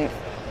 14th?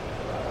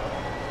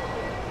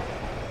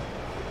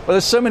 Well,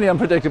 there's so many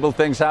unpredictable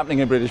things happening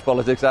in British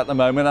politics at the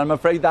moment. I'm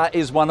afraid that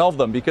is one of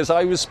them, because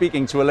I was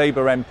speaking to a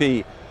Labour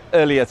MP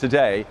earlier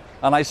today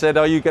and I said,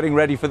 are you getting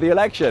ready for the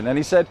election? And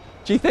he said,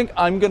 do you think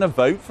I'm going to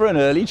vote for an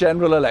early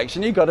general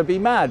election? You've got to be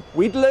mad.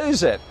 We'd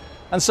lose it.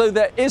 And so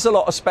there is a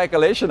lot of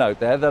speculation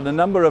out there that a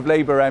number of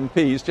Labour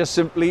MPs just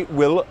simply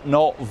will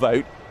not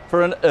vote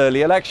for an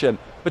early election.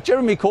 But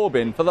Jeremy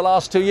Corbyn, for the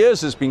last 2 years,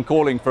 has been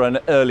calling for an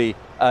early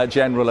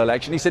general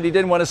election. He said he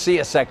didn't want to see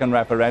a second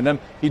referendum.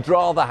 He'd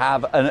rather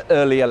have an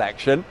early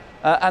election.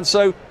 And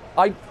so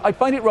I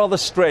find it rather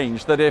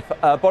strange that if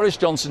Boris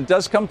Johnson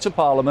does come to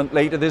Parliament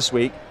later this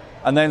week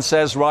and then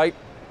says, right,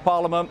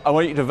 Parliament, I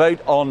want you to vote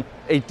on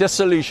a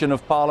dissolution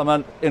of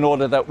Parliament in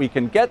order that we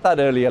can get that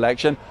early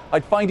election,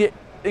 I'd find it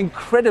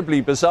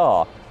incredibly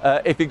bizarre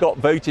if it got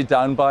voted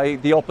down by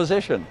the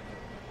opposition.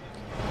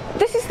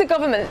 This is the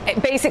government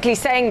basically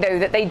saying, though,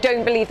 that they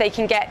don't believe they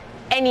can get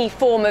any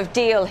form of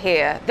deal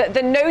here.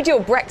 The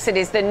no-deal Brexit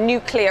is the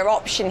nuclear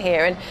option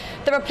here. And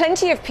there are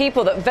plenty of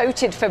people that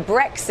voted for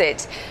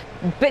Brexit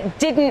but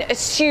didn't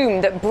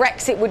assume that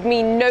Brexit would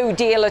mean no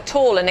deal at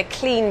all and a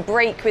clean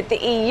break with the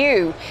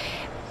EU.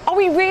 Are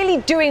we really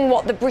doing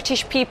what the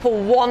British people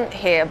want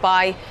here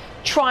by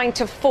trying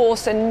to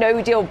force a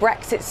no-deal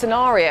Brexit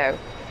scenario?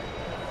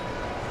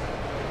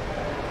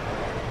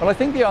 Well, I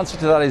think the answer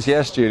to that is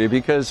yes, Julie,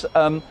 because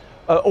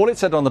all it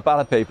said on the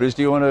ballot paper is,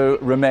 do you want to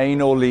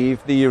remain or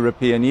leave the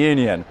European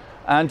Union?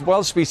 And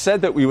whilst we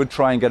said that we would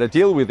try and get a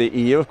deal with the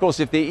EU, of course,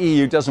 if the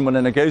EU doesn't want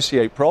to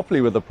negotiate properly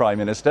with the Prime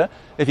Minister,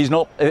 if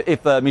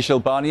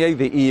Michel Barnier,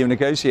 the EU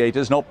negotiator,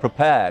 is not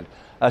prepared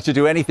to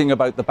do anything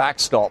about the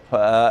backstop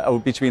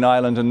between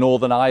Ireland and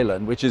Northern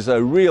Ireland, which is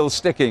a real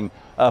sticking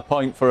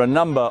point for a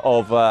number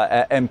of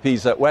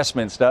MPs at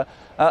Westminster,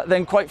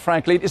 then quite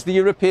frankly, it is the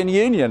European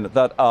Union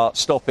that are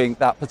stopping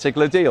that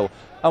particular deal.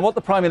 And what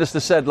the Prime Minister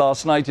said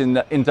last night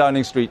in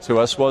Downing Street to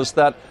us was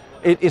that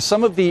it is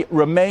some of the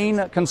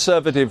Remain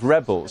Conservative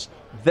rebels.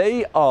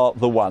 They are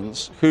the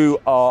ones who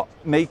are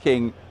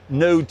making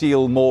no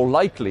deal more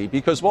likely,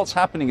 because what's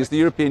happening is the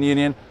European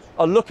Union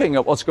are looking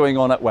at what's going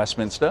on at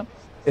Westminster.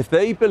 If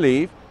they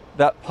believe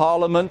that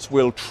Parliament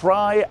will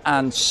try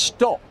and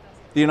stop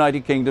the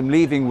United Kingdom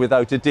leaving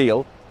without a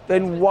deal,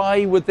 then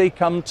why would they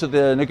come to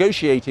the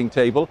negotiating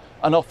table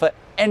and offer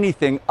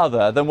anything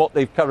other than what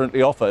they've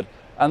currently offered?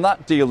 And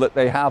that deal that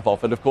they have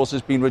offered, of course,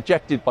 has been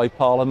rejected by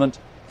Parliament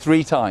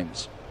 3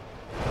 times.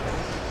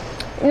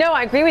 No,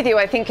 I agree with you.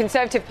 I think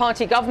Conservative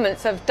Party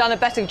governments have done a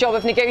better job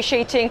of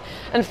negotiating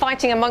and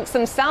fighting amongst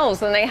themselves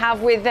than they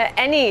have with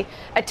any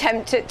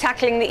attempt at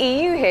tackling the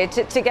EU here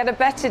to get a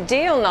better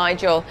deal,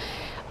 Nigel.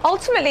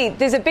 Ultimately,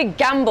 there's a big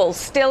gamble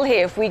still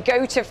here if we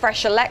go to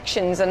fresh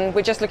elections, and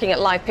we're just looking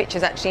at live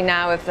pictures actually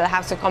now of the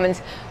House of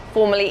Commons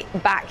formally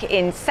back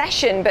in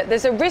session. But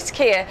there's a risk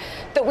here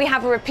that we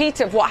have a repeat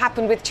of what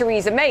happened with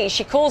Theresa May.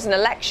 She calls an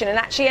election and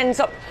actually ends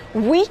up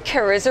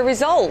weaker as a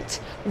result.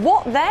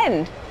 What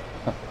then?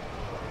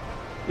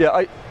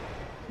 Yeah,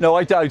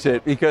 I doubt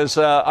it, because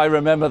I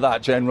remember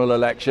that general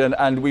election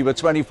and we were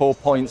 24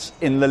 points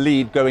in the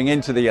lead going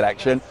into the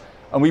election.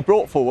 And we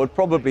brought forward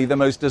probably the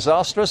most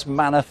disastrous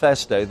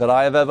manifesto that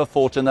I have ever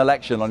fought an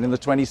election on in the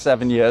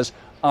 27 years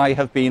I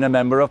have been a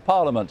member of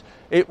Parliament.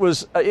 It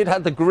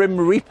had the Grim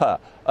Reaper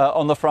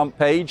on the front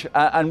page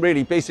and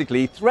really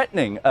basically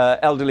threatening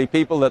elderly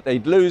people that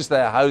they'd lose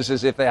their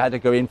houses if they had to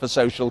go in for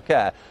social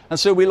care. And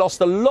so we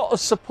lost a lot of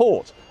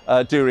support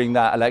during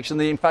that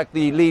election. In fact,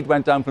 the lead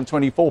went down from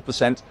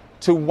 24%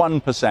 to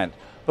 1%.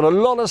 But a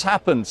lot has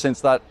happened since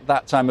that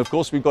time. Of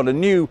course, we've got a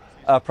new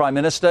Prime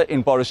Minister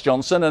in Boris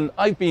Johnson, and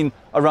I've been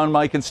around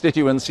my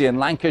constituency in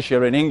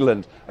Lancashire in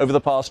England over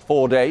the past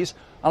 4 days,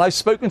 and I've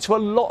spoken to a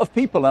lot of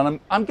people, and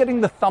I'm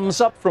getting the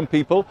thumbs up from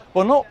people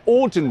who are not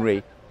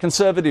ordinary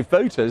Conservative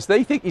voters.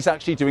 They think he's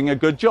actually doing a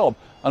good job,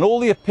 and all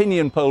the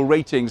opinion poll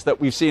ratings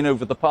that we've seen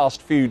over the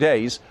past few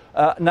days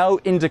now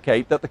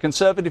indicate that the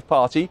Conservative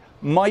Party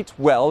might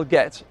well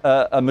get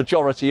a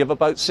majority of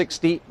about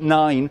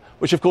 69,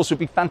 which of course would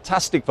be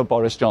fantastic for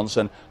Boris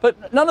Johnson.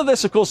 But none of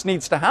this of course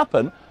needs to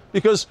happen,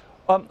 because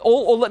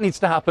all that needs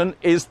to happen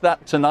is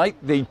that tonight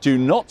they do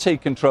not take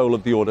control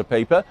of the order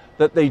paper,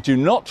 that they do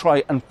not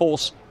try and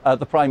force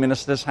the Prime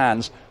Minister's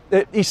hands.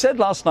 He said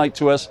last night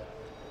to us,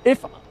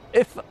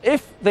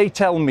 if they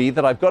tell me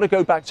that I've got to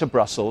go back to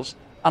Brussels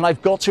and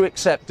I've got to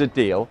accept a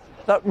deal,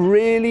 that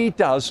really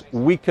does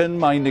weaken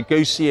my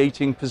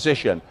negotiating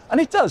position.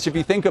 And it does, if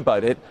you think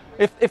about it.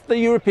 If the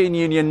European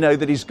Union know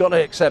that he's got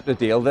to accept a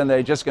deal, then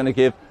they're just going to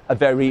give a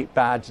very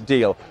bad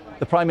deal.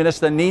 The Prime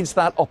Minister needs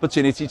that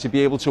opportunity to be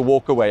able to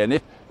walk away. And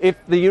if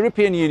the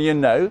European Union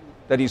know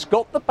that he's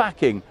got the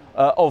backing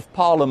of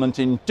Parliament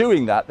in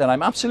doing that, then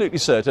I'm absolutely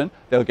certain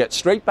they'll get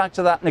straight back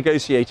to that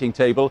negotiating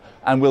table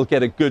and we'll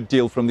get a good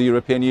deal from the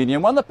European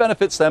Union, one that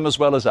benefits them as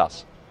well as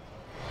us.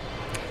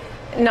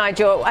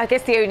 Nigel, I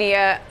guess the only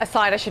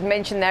aside I should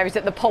mention there is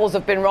that the polls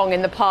have been wrong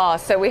in the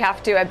past, so we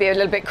have to be a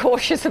little bit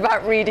cautious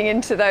about reading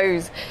into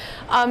those.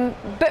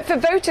 But for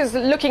voters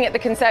looking at the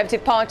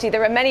Conservative Party,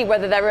 there are many,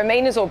 whether they're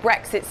Remainers or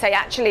Brexit, say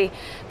actually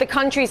the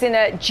country's in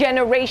a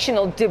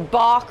generational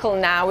debacle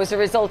now as a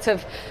result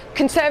of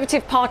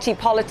Conservative Party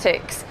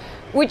politics.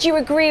 Would you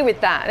agree with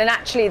that? And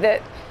actually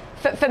that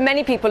for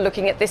many people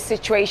looking at this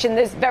situation,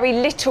 there's very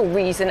little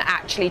reason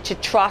actually to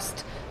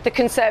trust the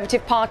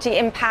Conservative Party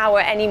in power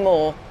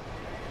anymore.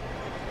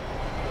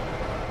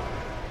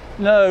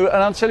 No, and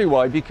I'll tell you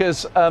why,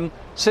 because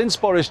since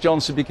Boris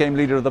Johnson became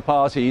leader of the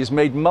party, he's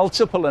made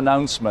multiple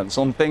announcements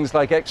on things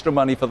like extra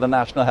money for the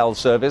National Health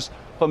Service,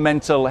 for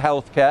mental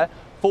health care,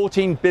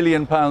 £14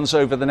 billion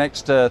over the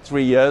next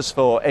 3 years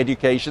for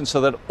education,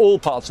 so that all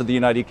parts of the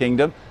United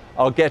Kingdom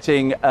are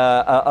getting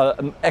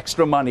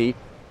extra money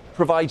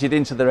provided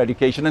into their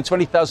education, and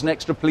 20,000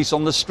 extra police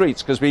on the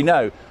streets, because we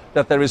know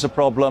that there is a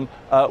problem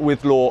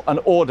with law and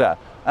order.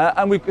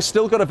 And we've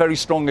still got a very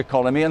strong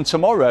economy, and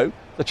tomorrow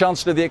the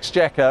Chancellor of the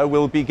Exchequer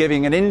will be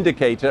giving an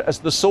indicator as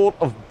the sort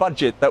of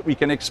budget that we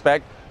can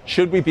expect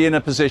should we be in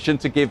a position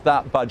to give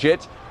that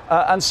budget.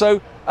 And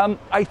so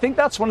I think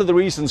that's one of the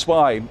reasons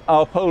why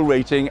our poll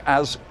rating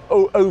has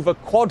over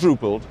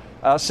quadrupled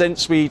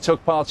since we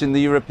took part in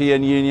the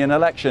European Union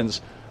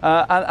elections.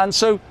 And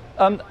so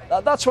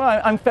that's why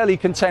I'm fairly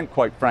content,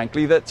 quite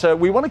frankly, that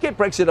we want to get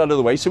Brexit out of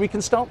the way so we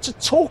can start to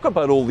talk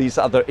about all these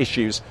other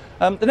issues.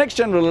 The next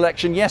general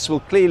election, yes, will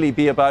clearly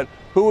be about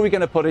who are we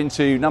going to put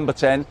into number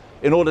 10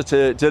 in order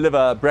to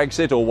deliver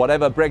Brexit, or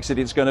whatever Brexit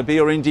it's going to be,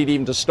 or indeed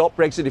even to stop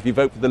Brexit if you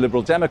vote for the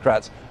Liberal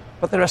Democrats.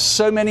 But there are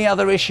so many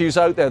other issues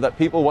out there that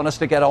people want us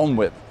to get on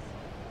with.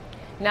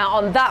 Now,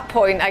 on that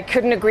point, I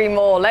couldn't agree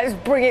more. Let's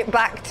bring it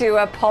back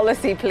to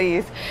policy,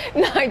 please.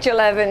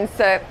 Nigel Evans,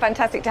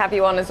 fantastic to have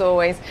you on, as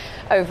always,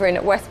 over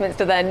in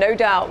Westminster there. No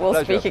doubt we'll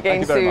Pleasure. Speak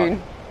again Thank you very soon.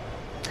 much.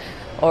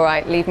 All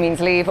right, leave means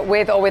leave,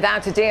 with or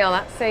without a deal.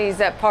 That says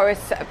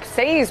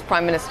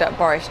Prime Minister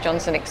Boris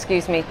Johnson,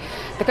 The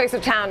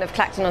coastal town of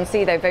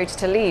Clacton-on-Sea, though, voted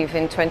to leave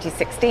in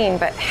 2016.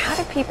 But how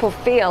do people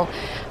feel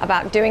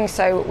about doing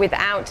so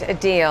without a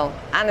deal?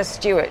 Anna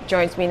Stewart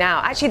joins me now.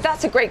 Actually,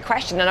 that's a great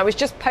question, and I was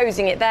just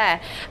posing it there.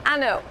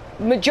 Anna,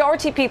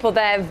 majority of people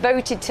there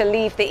voted to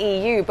leave the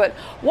EU, but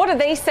what are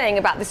they saying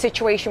about the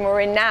situation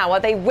we're in now?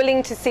 Are they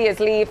willing to see us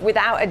leave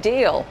without a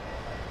deal?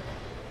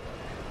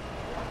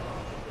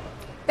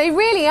 They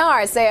really are,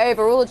 I'd say,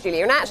 overall,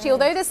 Julia. And actually,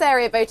 although this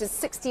area voted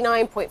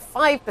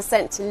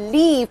 69.5% to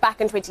leave back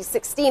in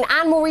 2016,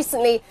 and more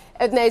recently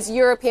in those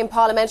European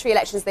parliamentary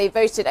elections, they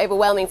voted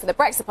overwhelming for the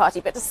Brexit Party.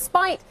 But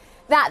despite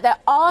that there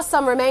are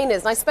some Remainers,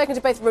 and I've spoken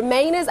to both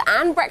Remainers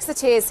and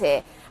Brexiteers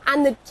here,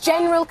 and the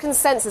general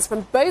consensus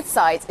from both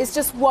sides is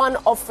just one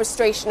of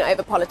frustration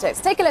over politics.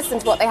 Take a listen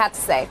to what they had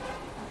to say.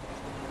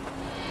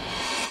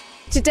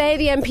 Today,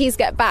 the MPs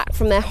get back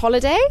from their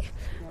holiday,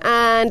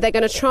 and they're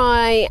going to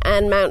try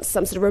and mount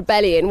some sort of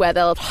rebellion where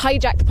they'll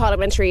hijack the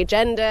parliamentary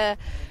agenda,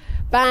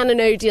 ban a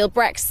no-deal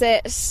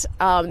Brexit.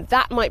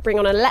 That might bring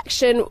on an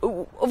election.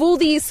 Of all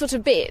these sort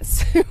of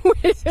bits.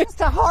 It's just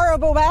a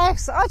horrible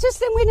mess. I just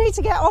think we need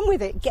to get on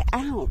with it. Get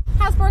out.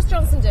 How's Boris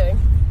Johnson doing?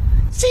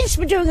 Seems to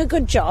be doing a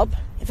good job.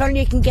 If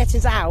only he can get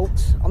us out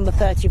on the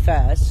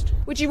 31st.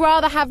 Would you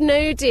rather have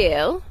no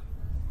deal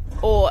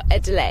or a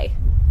delay?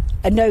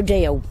 A no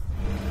deal.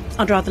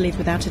 I'd rather leave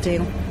without a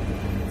deal.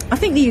 I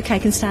think the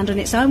UK can stand on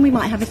its own. We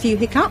might have a few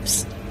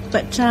hiccups,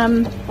 but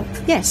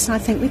yes, I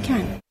think we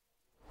can.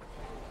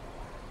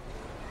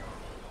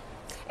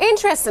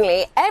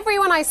 Interestingly,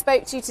 everyone I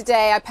spoke to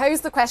today, I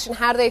posed the question,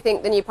 how do they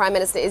think the new Prime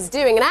Minister is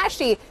doing? And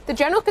actually, the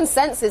general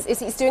consensus is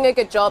he's doing a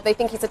good job. They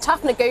think he's a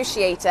tough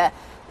negotiator.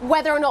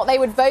 Whether or not they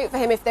would vote for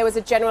him if there was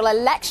a general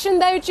election,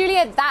 though,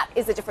 Julia, that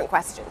is a different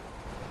question.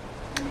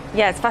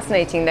 Yeah, it's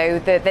fascinating, though.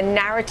 The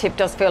narrative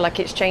does feel like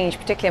it's changed,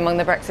 particularly among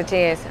the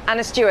Brexiteers.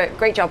 Anna Stewart,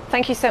 great job.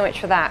 Thank you so much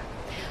for that.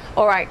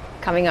 All right,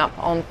 coming up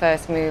on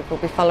First Move, we'll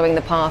be following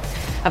the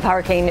path of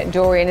Hurricane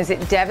Dorian as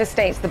it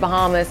devastates the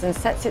Bahamas and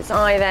sets its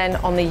eye then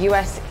on the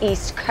US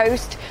East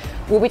Coast.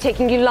 We'll be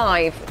taking you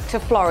live to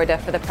Florida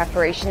for the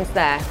preparations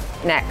there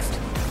next.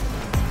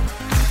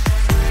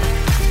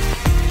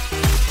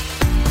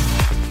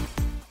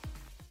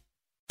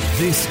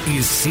 This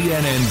is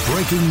CNN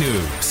Breaking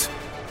News.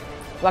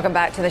 Welcome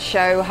back to the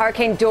show.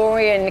 Hurricane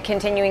Dorian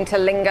continuing to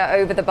linger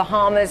over the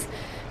Bahamas.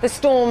 The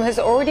storm has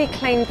already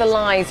claimed the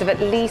lives of at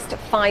least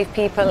 5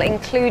 people,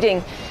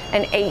 including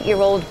an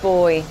 8-year-old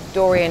boy.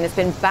 Dorian has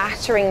been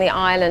battering the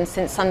island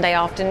since Sunday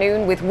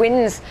afternoon with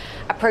winds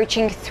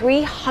approaching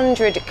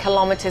 300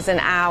 kilometers an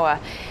hour.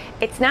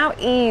 It's now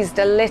eased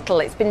a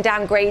little. It's been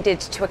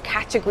downgraded to a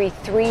Category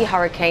 3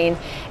 hurricane.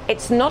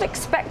 It's not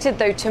expected,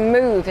 though, to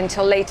move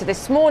until later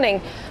this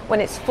morning when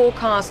it's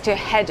forecast to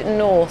head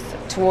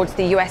north towards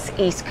the U.S.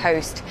 East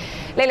Coast.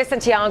 Leila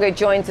Santiago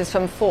joins us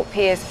from Fort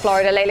Pierce,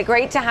 Florida. Leila,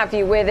 great to have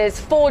you with us.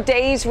 4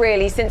 days,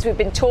 really, since we've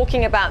been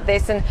talking about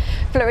this and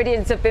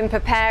Floridians have been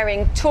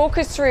preparing. Talk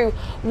us through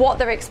what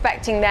they're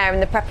expecting there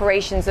and the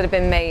preparations that have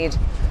been made.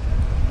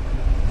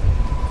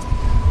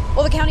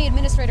 Well, the county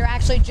administrator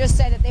actually just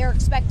said that they're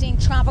expecting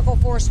tropical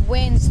force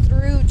winds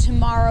through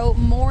tomorrow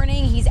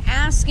morning. He's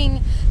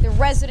asking the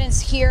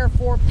residents here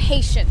for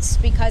patience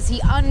because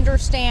he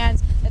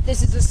understands that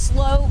this is a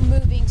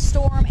slow-moving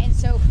storm, and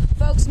so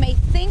folks may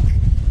think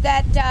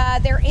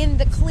that they're in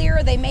the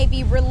clear. They may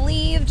be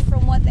relieved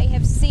from what they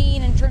have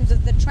seen in terms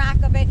of the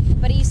track of it,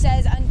 but he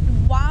says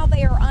while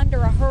they are under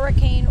a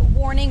hurricane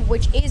warning,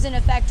 which is in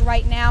effect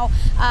right now,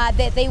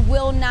 that they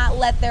will not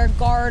let their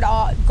guard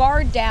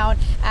down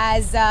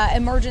as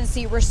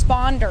emergency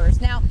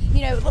responders. Now,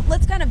 you know,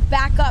 let's kind of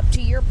back up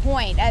to your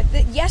point.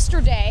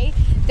 Yesterday,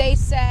 they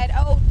said,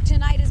 oh,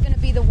 tonight is going to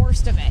be the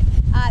worst of it.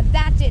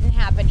 That didn't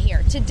happen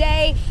here.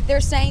 Today,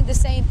 they're saying the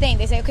same thing.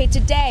 They say, okay,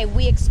 today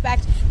we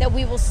expect that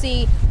we will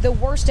see the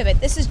worst of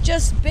it. This has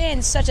just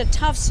been such a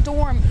tough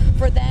storm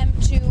for them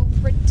to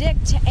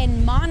predict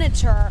and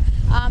monitor.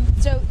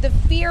 So the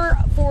fear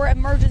for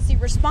emergency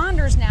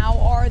responders now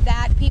are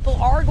that people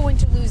are going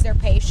to lose their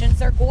patience.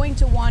 They're going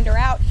to wander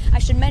out. I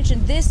should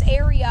mention this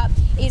area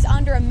is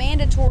under a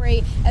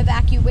mandatory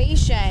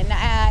evacuation.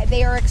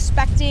 They are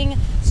expecting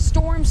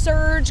storm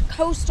surge,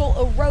 coastal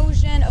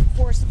erosion. Of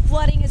course,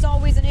 flooding is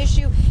always an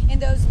issue in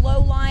those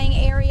low-lying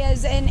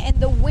areas, and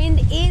the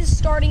wind is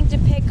starting to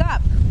pick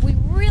up. We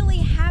really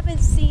haven't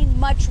seen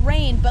much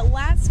rain, but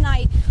last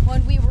night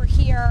when we were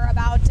here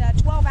about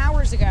 12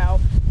 hours ago,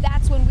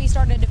 that's when we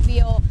started to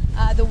feel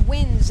the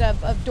winds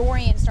of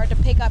Dorian start to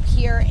pick up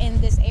here in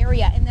this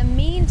area. In the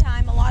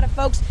meantime, a lot of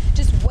folks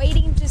just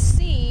waiting to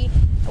see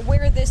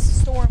where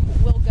this storm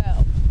will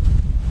go.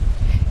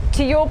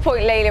 To your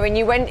point, Leila, and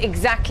you went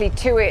exactly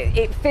to it,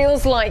 it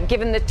feels like,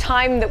 given the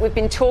time that we've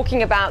been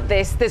talking about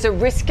this, there's a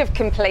risk of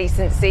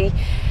complacency.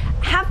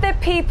 Have there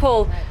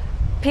people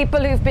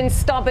who've been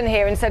stubborn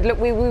here and said, look,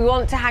 we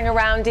want to hang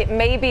around, it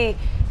may be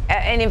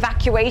an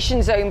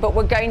evacuation zone, but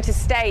we're going to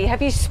stay?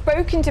 Have you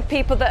spoken to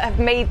people that have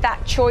made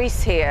that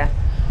choice here?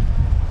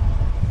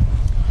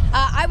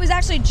 I was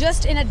actually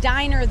just in a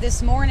diner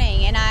this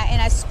morning, and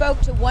I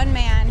spoke to one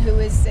man who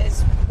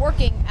is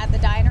working at the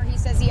diner. He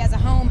says he has a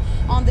home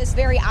on this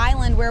very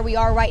island where we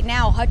are right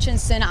now,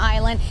 Hutchinson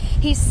Island.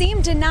 He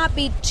seemed to not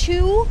be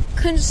too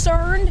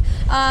concerned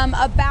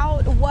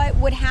about what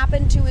would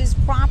happen to his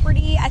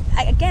property.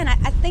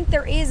 I think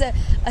there is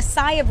a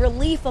sigh of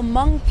relief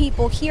among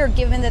people here,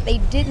 given that they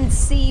didn't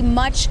see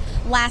much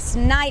last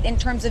night in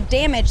terms of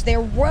damage.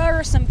 There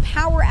were some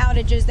power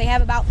outages. They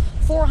have about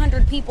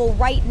 400 people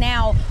right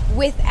now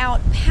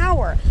without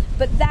power.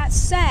 But that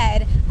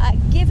said,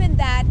 given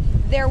that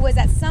there was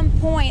at some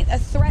point a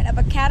threat of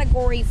a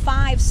Category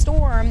 5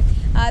 storm,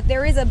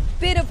 There is a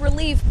bit of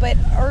relief, but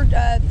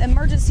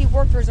emergency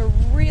workers are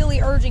really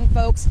urging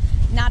folks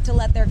not to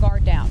let their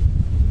guard down.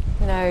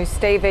 No,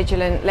 stay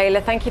vigilant.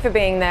 Layla, thank you for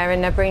being there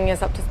and bringing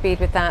us up to speed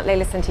with that.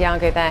 Layla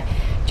Santiago there,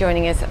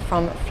 joining us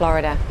from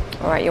Florida.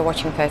 All right, you're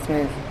watching First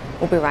Move.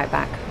 We'll be right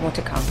back. More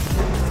to come.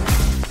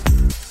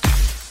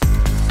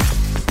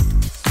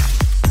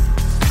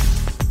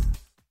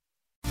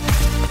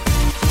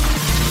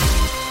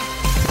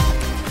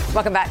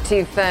 Welcome back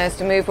to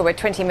First Move, where we're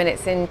 20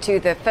 minutes into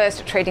the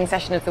first trading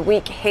session of the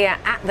week here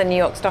at the New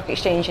York Stock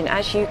Exchange. And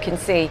as you can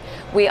see,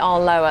 we are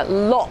lower.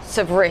 Lots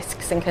of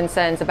risks and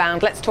concerns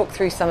abound. Let's talk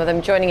through some of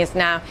them. Joining us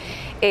now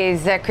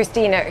is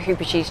Christina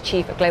Hooper. She's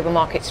Chief Global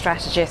Market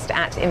Strategist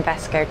at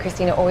Invesco.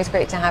 Christina, always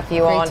great to have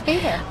you on. Great to be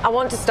here. I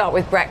want to start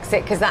with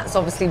Brexit because that's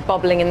obviously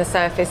bubbling in the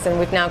surface, and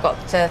we've now got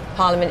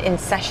Parliament in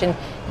session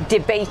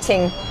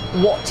debating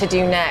what to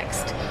do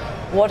next.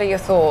 What are your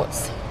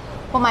thoughts?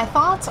 Well, my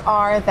thoughts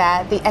are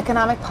that the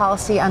economic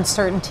policy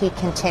uncertainty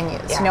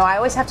continues. Yeah. You know, I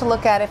always have to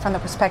look at it from the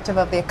perspective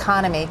of the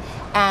economy,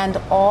 and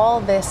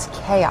all this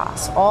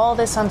chaos, all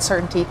this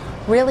uncertainty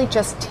really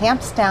just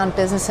tamps down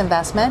business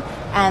investment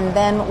and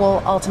then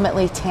will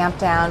ultimately tamp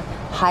down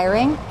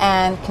hiring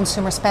and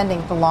consumer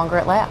spending the longer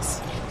it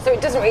lasts. So it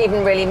doesn't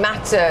even really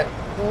matter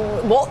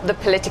what the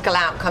political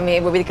outcome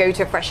here, whether we go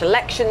to fresh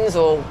elections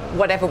or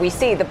whatever we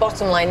see. The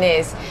bottom line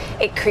is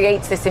it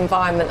creates this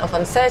environment of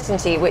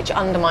uncertainty which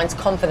undermines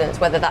confidence,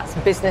 whether that's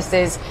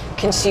businesses,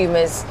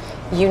 consumers,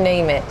 you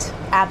name it.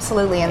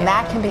 Absolutely, and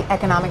that can be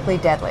economically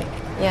deadly.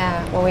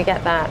 Yeah, well, we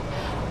get that.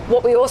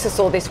 What we also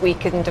saw this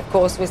weekend, of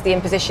course, was the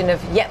imposition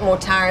of yet more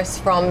tariffs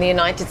from the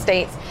United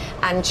States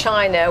and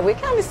China. We're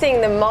kind of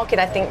seeing the market,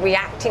 I think,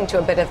 reacting to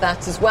a bit of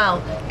that as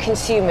well.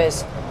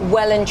 Consumers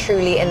well and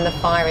truly in the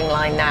firing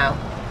line now.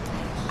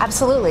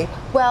 Absolutely.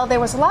 Well, there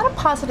was a lot of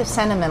positive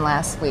sentiment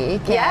last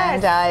week,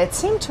 yes. And it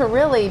seemed to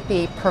really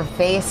be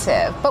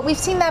pervasive. But we've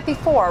seen that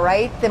before,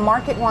 right? The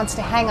market wants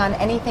to hang on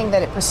anything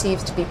that it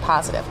perceives to be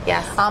positive.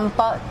 Yes.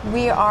 But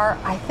we are,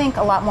 I think,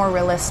 a lot more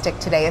realistic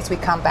today as we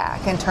come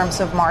back in terms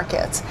of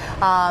markets,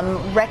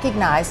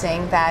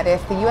 recognizing that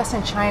if the U.S.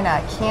 and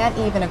China can't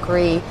even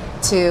agree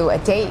to a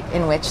date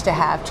in which to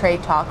have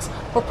trade talks,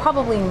 we're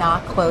probably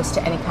not close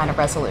to any kind of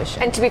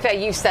resolution. And to be fair,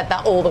 you've said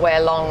that all the way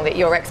along, that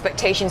your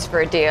expectations for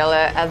a deal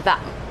are that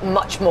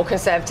much more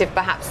conservative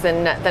perhaps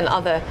than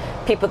other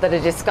people that are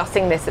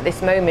discussing this at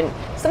this moment.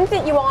 Something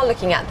that you are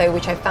looking at, though,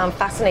 which I found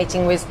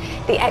fascinating, was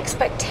the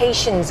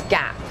expectations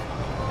gap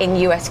in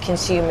US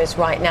consumers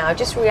right now,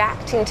 just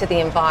reacting to the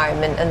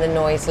environment and the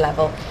noise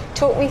level.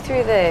 Talk me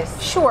through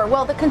this. Sure.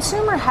 Well, the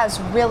consumer has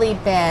really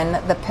been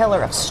the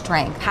pillar of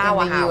strength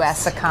in the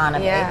U.S.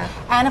 economy. Yeah.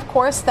 And of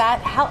course,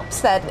 that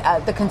helps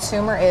that the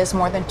consumer is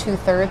more than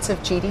 2/3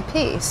 of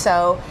GDP.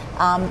 So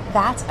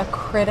that's a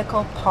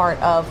critical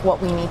part of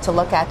what we need to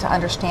look at to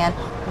understand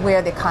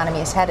where the economy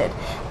is headed.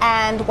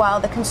 And while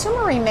the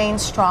consumer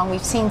remains strong,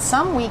 we've seen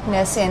some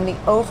weakness in the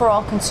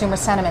overall consumer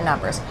sentiment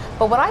numbers.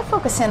 But what I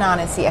focus in on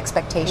is the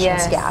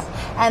expectations gap.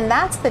 And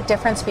that's the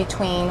difference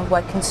between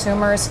what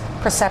consumers'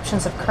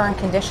 perceptions of current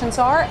conditions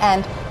are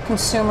and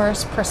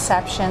consumers'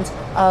 perceptions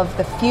of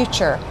the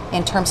future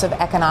in terms of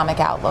economic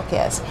outlook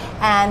is.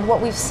 And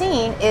what we've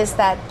seen is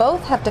that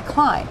both have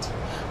declined.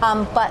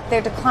 But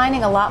they're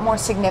declining a lot more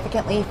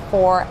significantly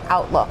for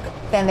outlook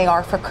than they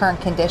are for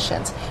current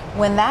conditions.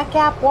 When that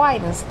gap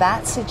widens,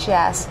 that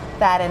suggests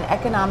that an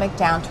economic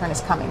downturn is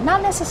coming.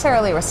 Not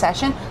necessarily a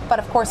recession, but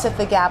of course if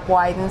the gap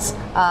widens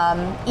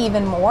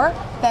even more,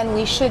 then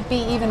we should be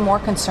even more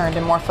concerned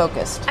and more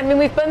focused. I mean,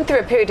 we've been through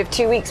a period of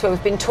 2 weeks where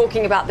we've been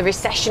talking about the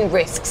recession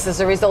risks as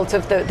a result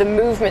of the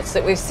movements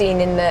that we've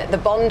seen in the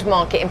bond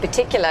market in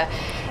particular.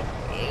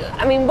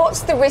 I mean,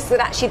 what's the risk that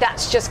actually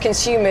that's just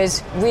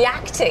consumers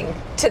reacting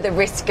to the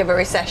risk of a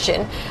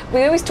recession?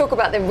 We always talk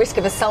about the risk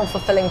of a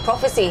self-fulfilling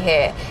prophecy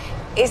here.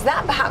 Is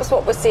that perhaps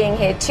what we're seeing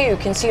here too?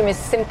 Consumers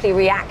simply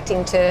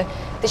reacting to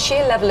the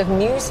sheer level of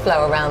news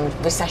flow around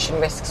recession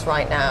risks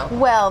right now?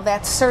 Well,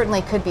 that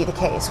certainly could be the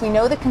case. We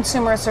know that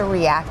consumers are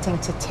reacting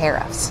to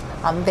tariffs.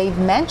 They've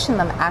mentioned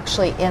them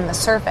actually in the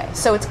survey.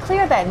 So it's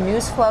clear that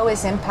news flow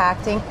is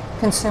impacting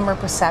consumer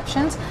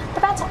perceptions,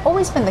 but that's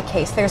always been the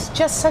case. There's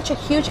just such a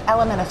huge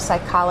element of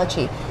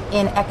psychology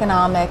in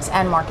economics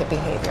and market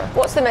behavior.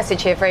 What's the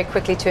message here very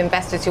quickly to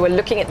investors who are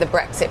looking at the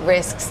Brexit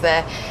risks?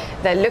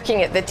 They're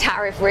looking at the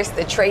tariff risks,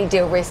 the trade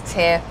deal risks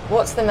here.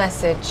 What's the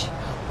message?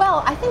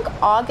 Well, I think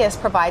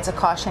August provides a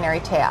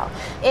cautionary tale.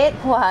 It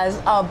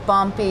was a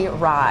bumpy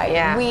ride.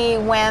 Yeah. We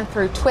went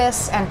through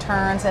twists and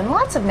turns and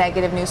lots of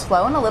negative news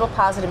flow and a little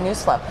positive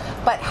news flow.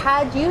 But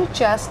had you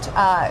just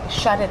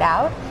shut it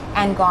out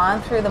and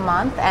gone through the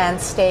month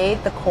and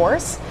stayed the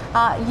course,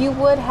 you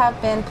would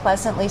have been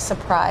pleasantly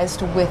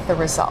surprised with the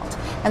result.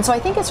 And so I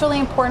think it's really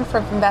important for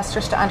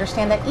investors to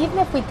understand that even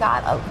if we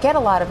get a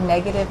lot of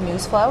negative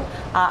news flow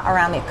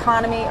around the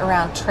economy,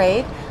 around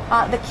trade,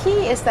 the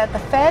key is that the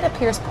Fed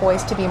appears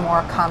poised to be more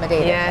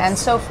accommodating. Yes. And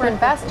so for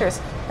investors,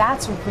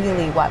 that's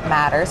really what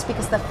matters,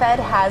 because the Fed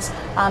has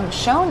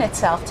shown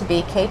itself to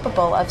be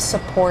capable of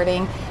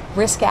supporting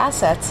risk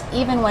assets,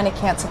 even when it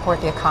can't support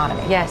the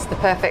economy. Yes, the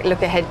perfect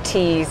look-ahead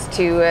tease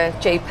to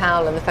Jay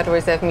Powell and the Federal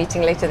Reserve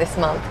meeting later this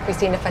month.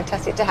 Christina,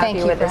 fantastic to have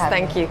you with us.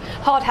 Thank you.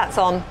 Hard hats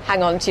on,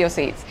 hang on to your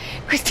seats.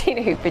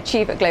 Christina Hooper,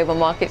 Chief Global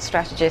Market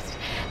Strategist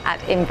at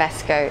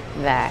Invesco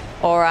there.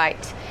 All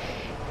right.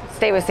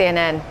 Stay with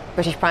CNN.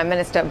 British Prime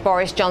Minister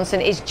Boris Johnson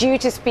is due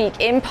to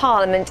speak in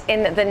Parliament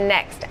in the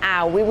next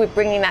hour. We will be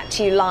bringing that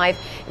to you live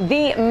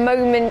the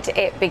moment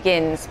it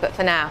begins. But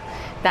for now,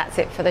 that's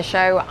it for the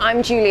show.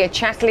 I'm Julia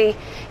Chatterley.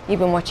 You've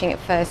been watching at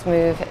First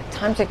Move.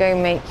 Time to go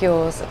make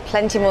yours.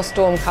 Plenty more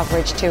storm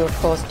coverage too, of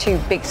course. 2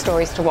 big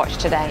stories to watch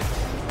today.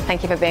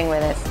 Thank you for being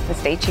with us and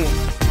stay tuned.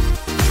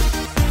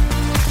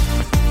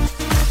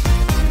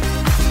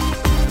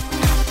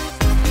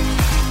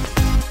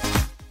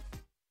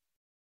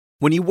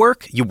 When you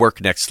work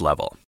next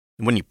level.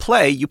 And when you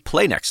play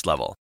next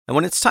level. And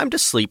when it's time to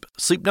sleep,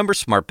 Sleep Number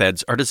smart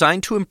beds are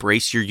designed to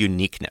embrace your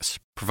uniqueness,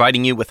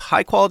 providing you with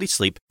high-quality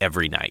sleep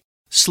every night.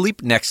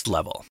 Sleep next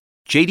level.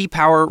 J.D.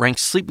 Power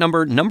ranks Sleep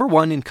Number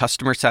 #1 in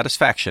customer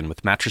satisfaction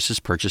with mattresses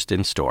purchased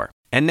in-store.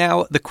 And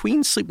now, the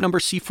Queen Sleep Number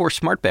C4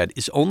 smart bed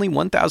is only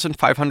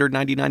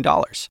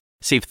 $1,599.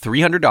 Save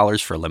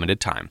 $300 for a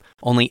limited time,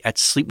 only at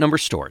Sleep Number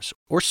stores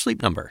or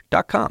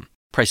sleepnumber.com.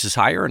 Prices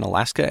higher in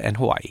Alaska and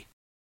Hawaii.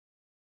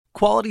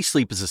 Quality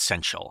sleep is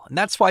essential, and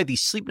that's why the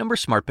Sleep Number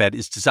smart bed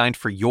is designed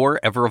for your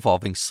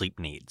ever-evolving sleep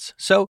needs.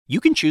 So you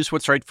can choose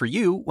what's right for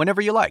you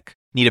whenever you like.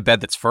 Need a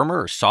bed that's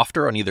firmer or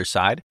softer on either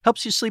side?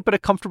 Helps you sleep at a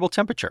comfortable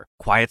temperature.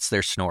 Quiets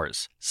their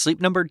snores.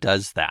 Sleep Number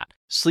does that.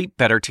 Sleep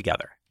better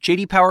together.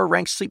 J.D. Power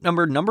ranks Sleep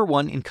Number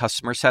 #1 in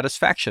customer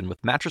satisfaction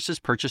with mattresses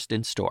purchased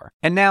in-store.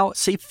 And now,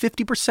 save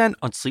 50%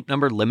 on Sleep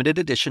Number limited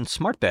edition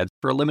smart beds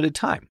for a limited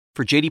time.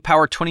 For J.D.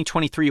 Power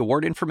 2023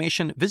 award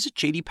information, visit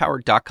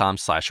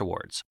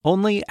jdpower.com/awards.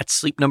 Only at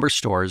Sleep Number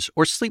stores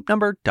or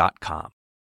sleepnumber.com.